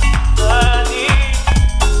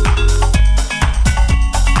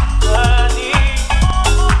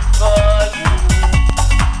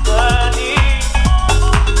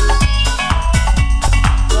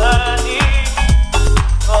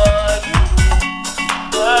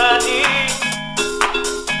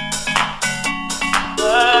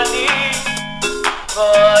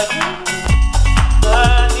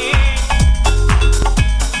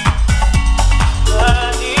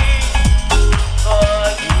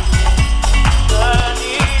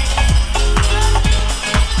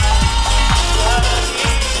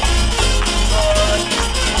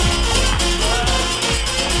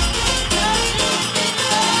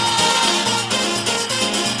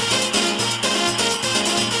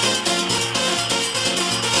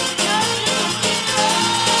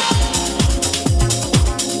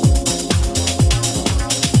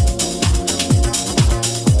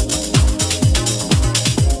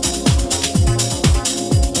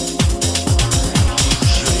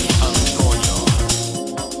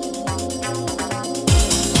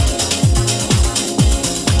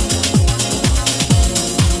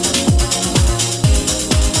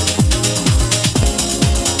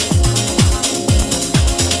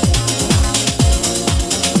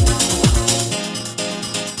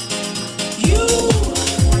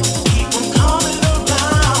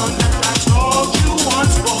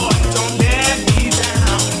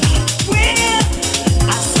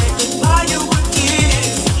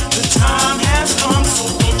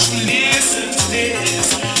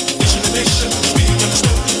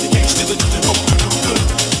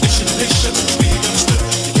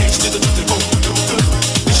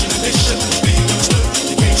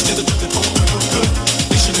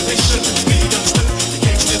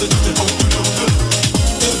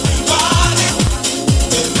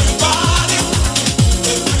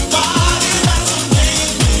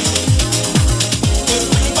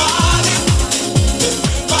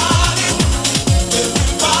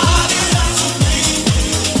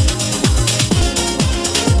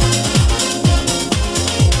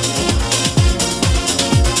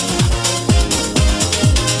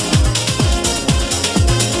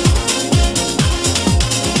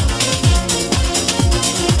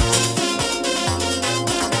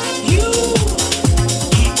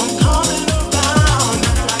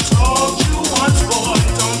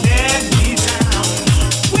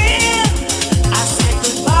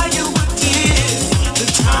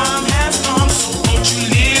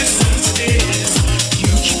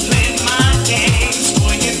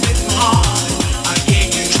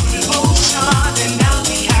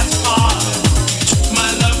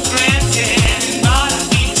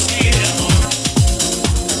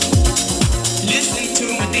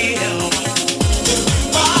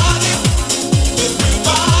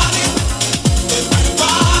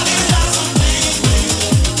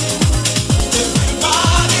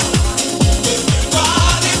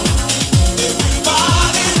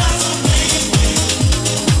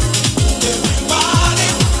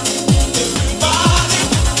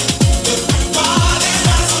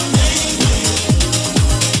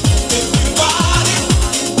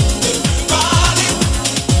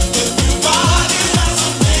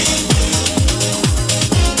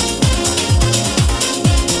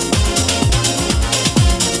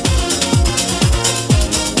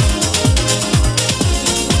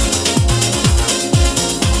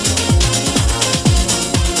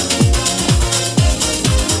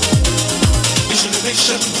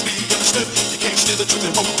 steal the truth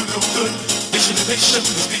and won't do no good. Nation and nation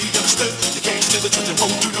must be understood. You can't steal the truth and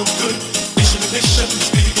won't do no good. Nation and nation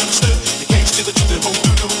must be understood. You can't steal the truth and won't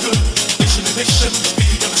do no good. Nation and nation must be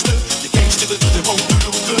understood. You can't steal the truth and won't do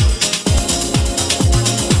no good.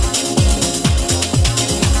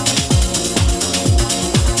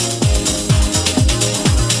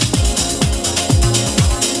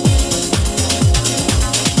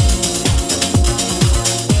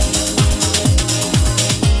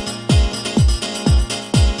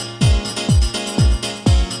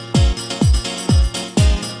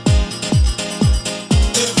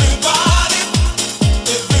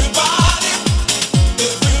 Everybody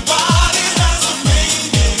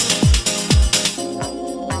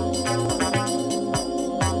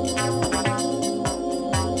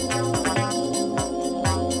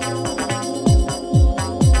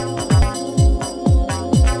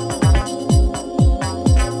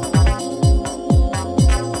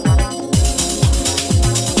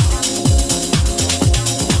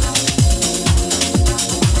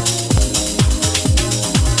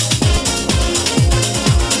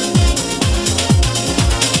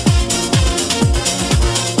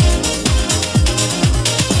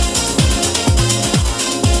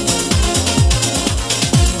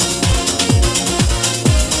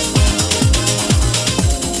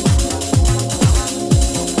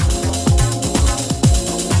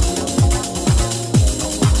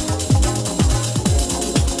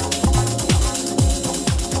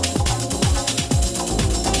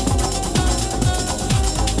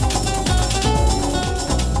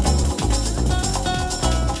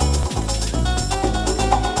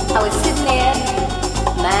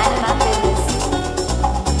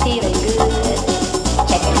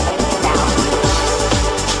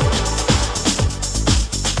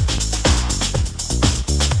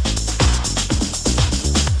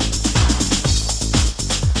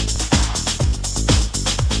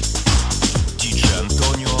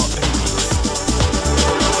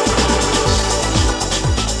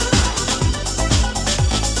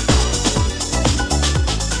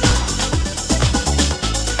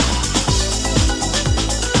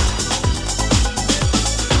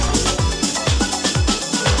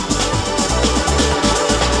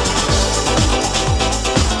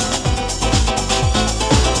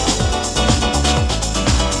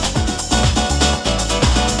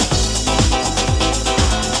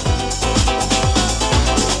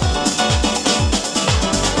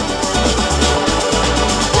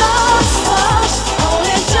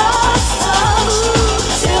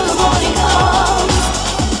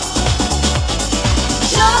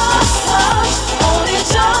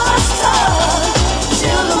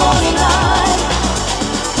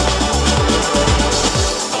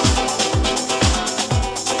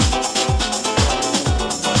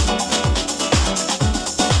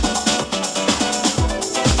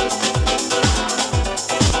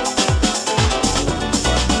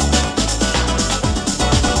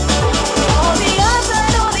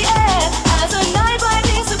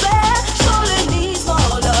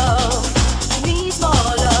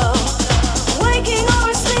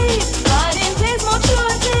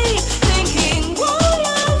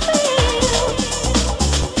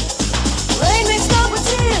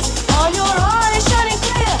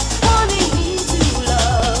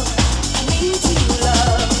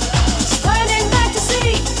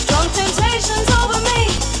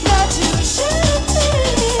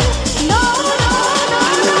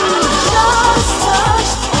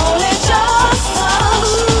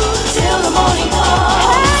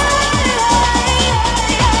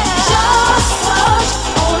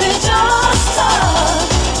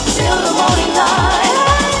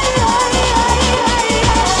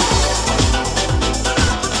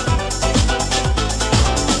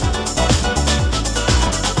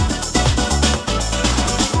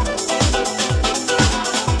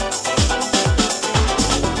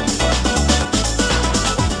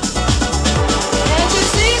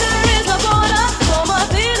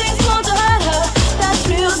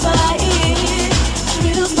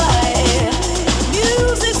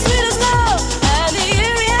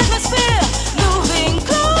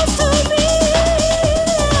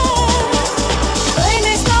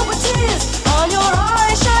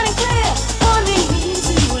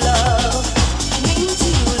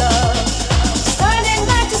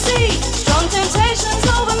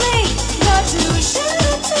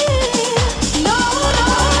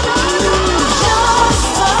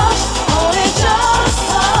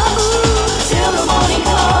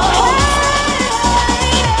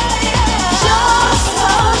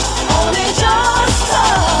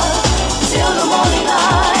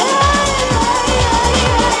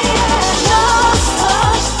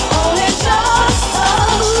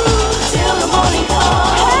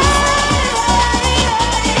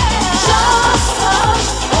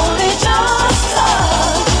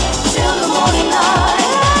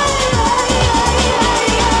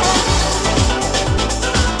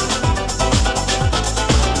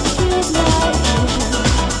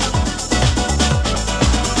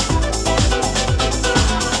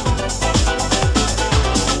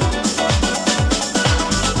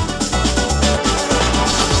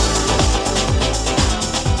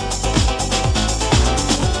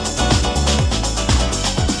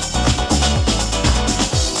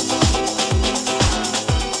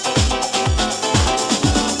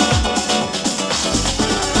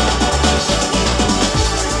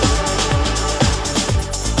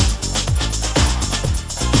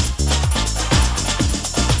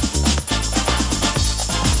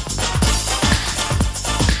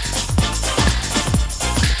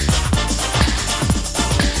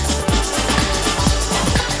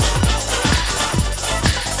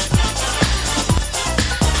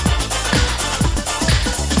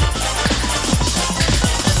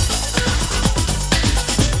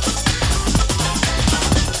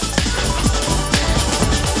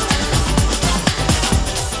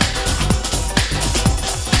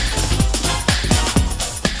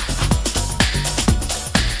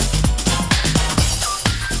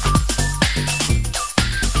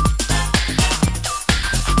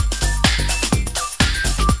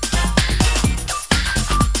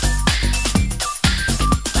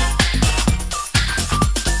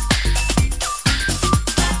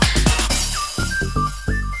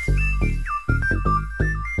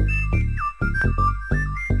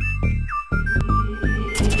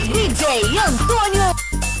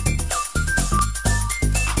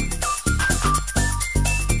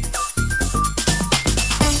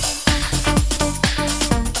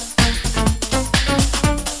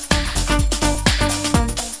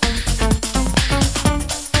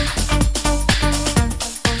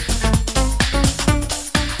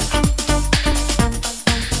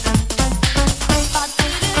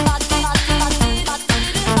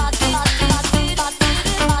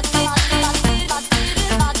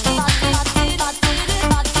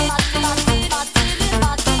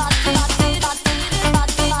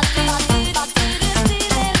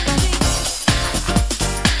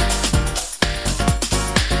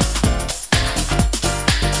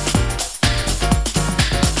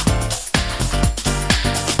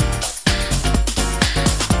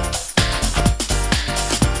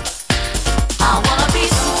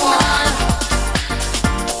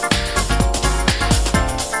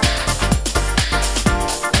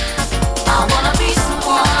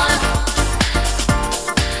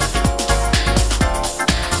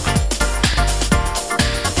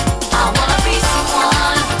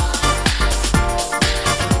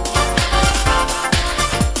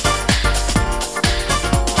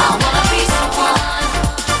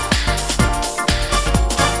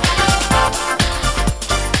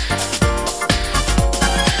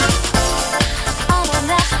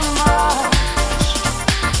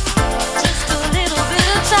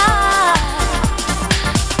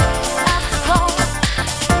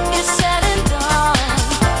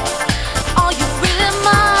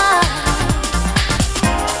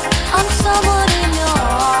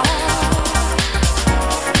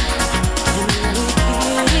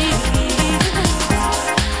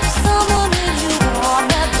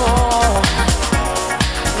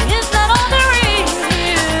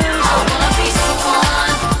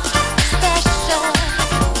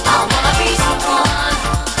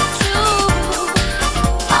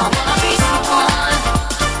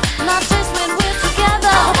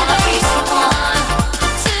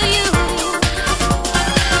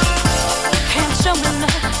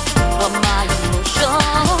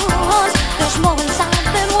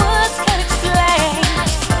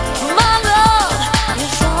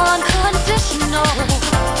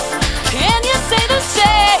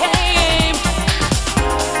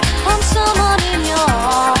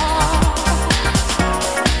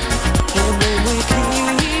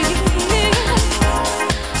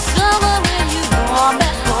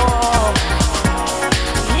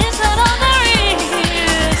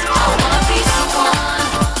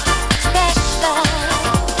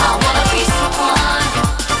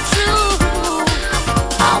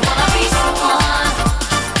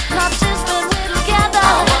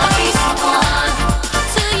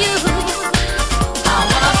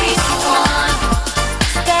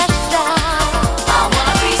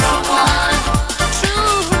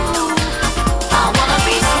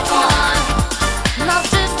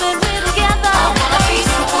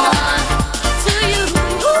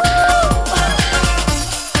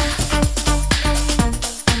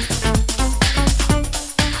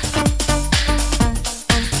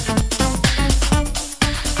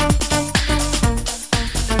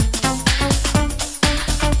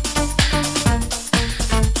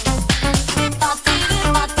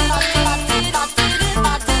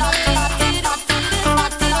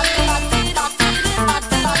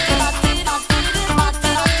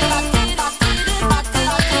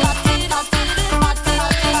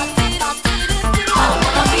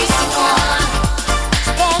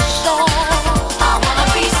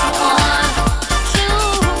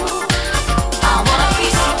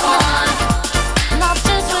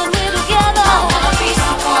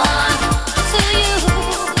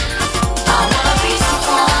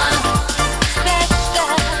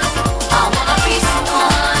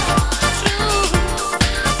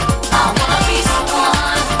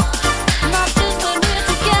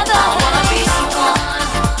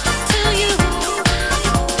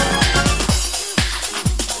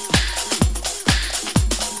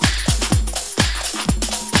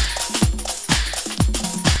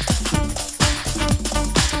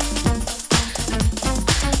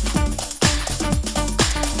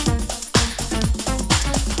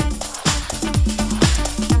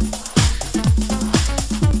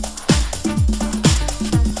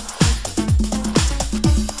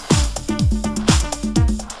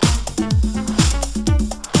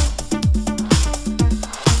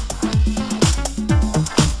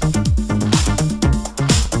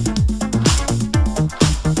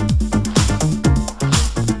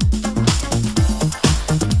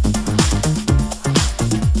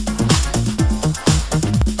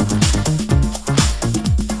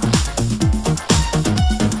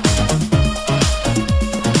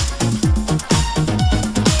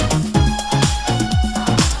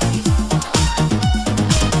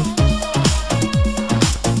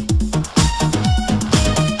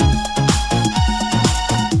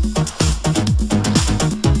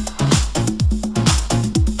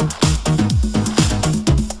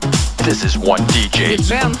one DJ.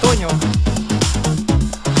 Диджей Антонио.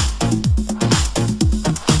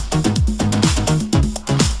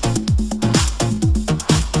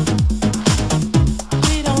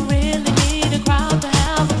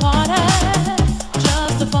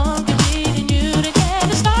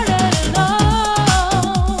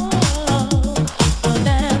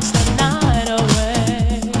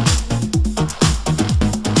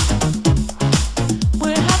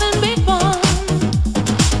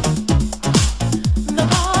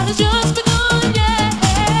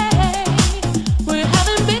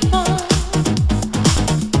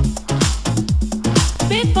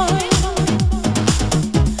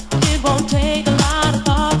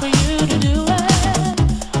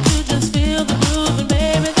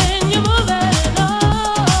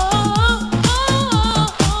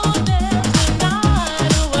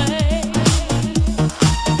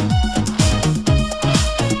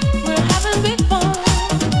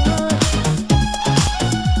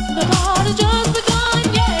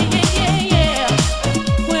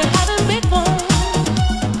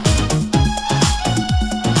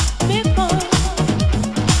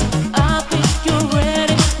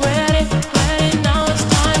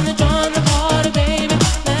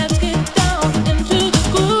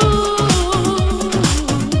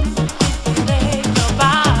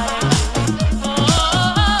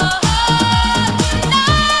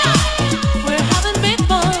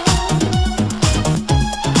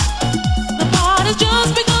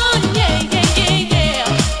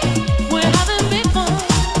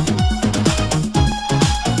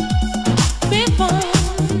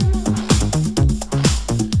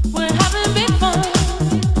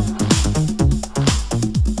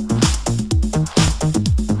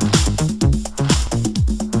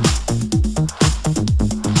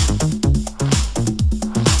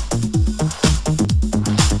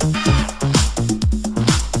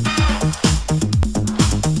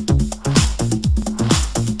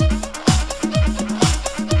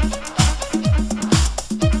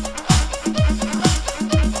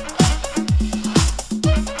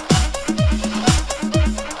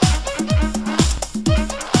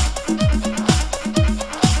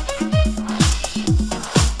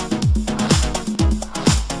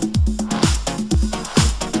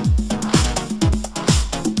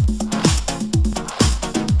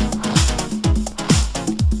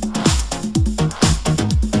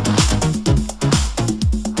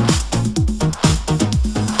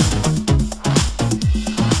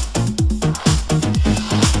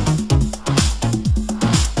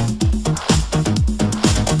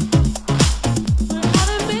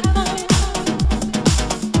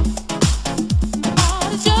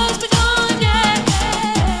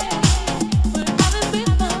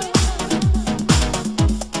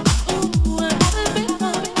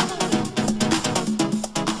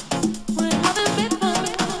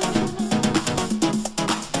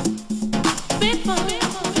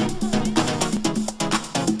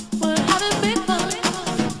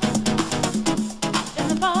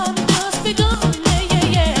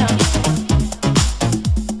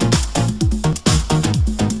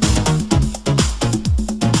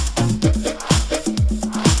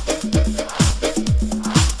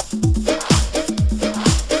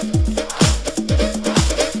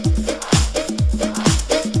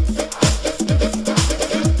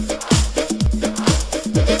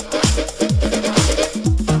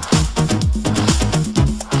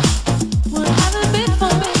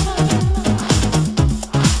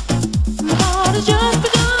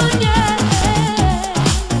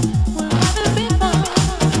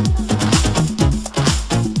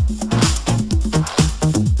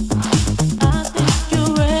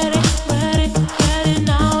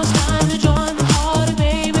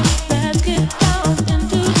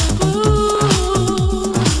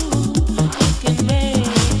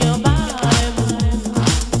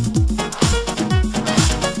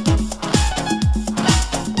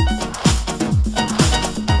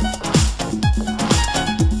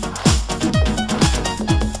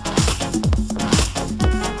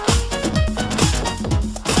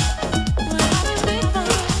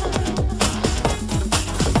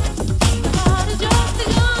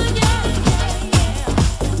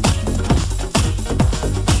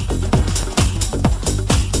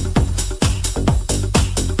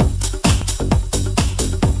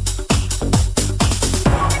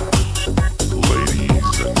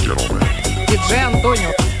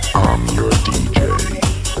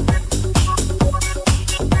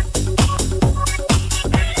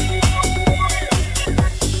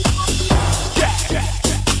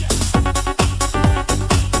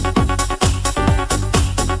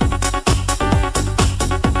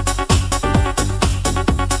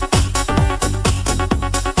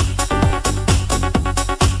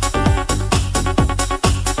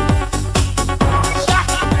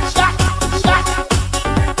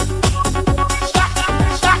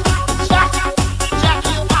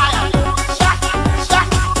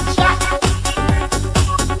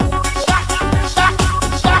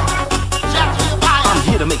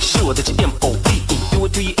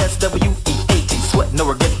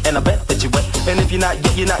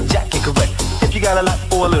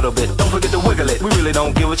 really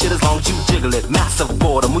don't give a shit as long as you jiggle it. Massive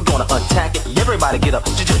boredom, we gonna attack it. Everybody get up,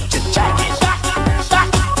 jack it.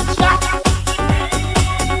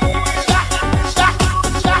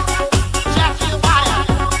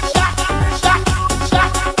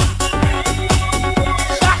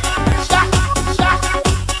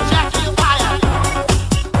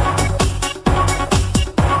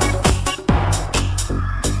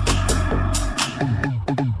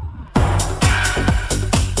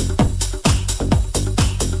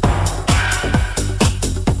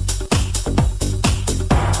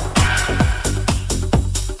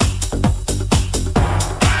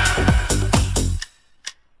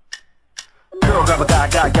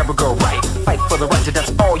 Grab a girl right, fight for the right to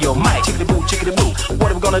dance all your might. Chickity boo,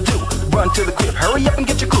 what are we gonna do? Run to the crib, hurry up and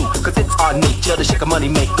get your crew, cause it's our nature to shake a money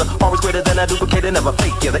maker. Always greater than a duplicator, never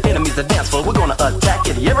fake. Yeah, the enemy's the dance floor, we're gonna attack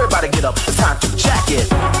it. Everybody get up, it's time to jack it.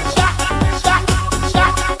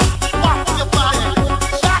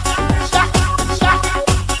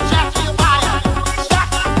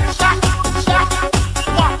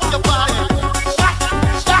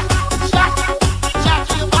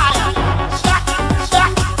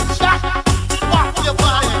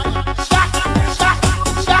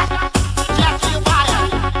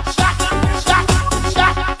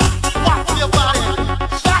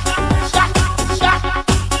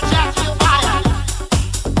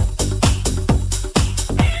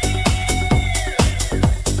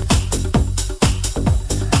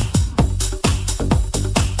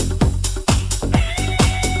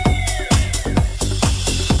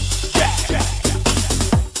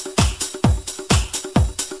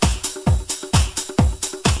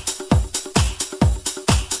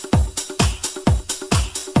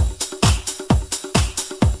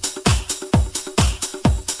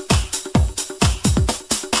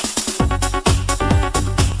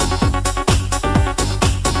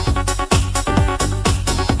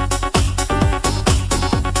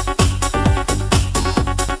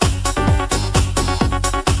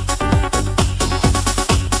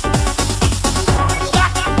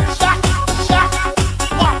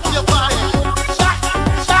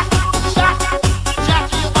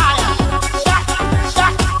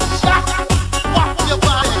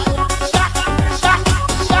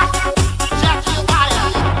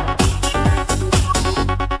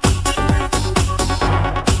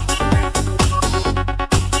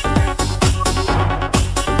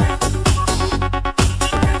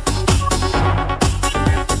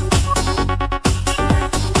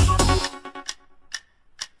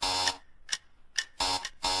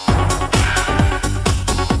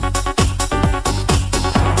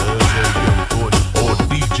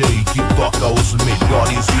 DJ que toca os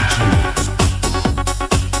melhores hits.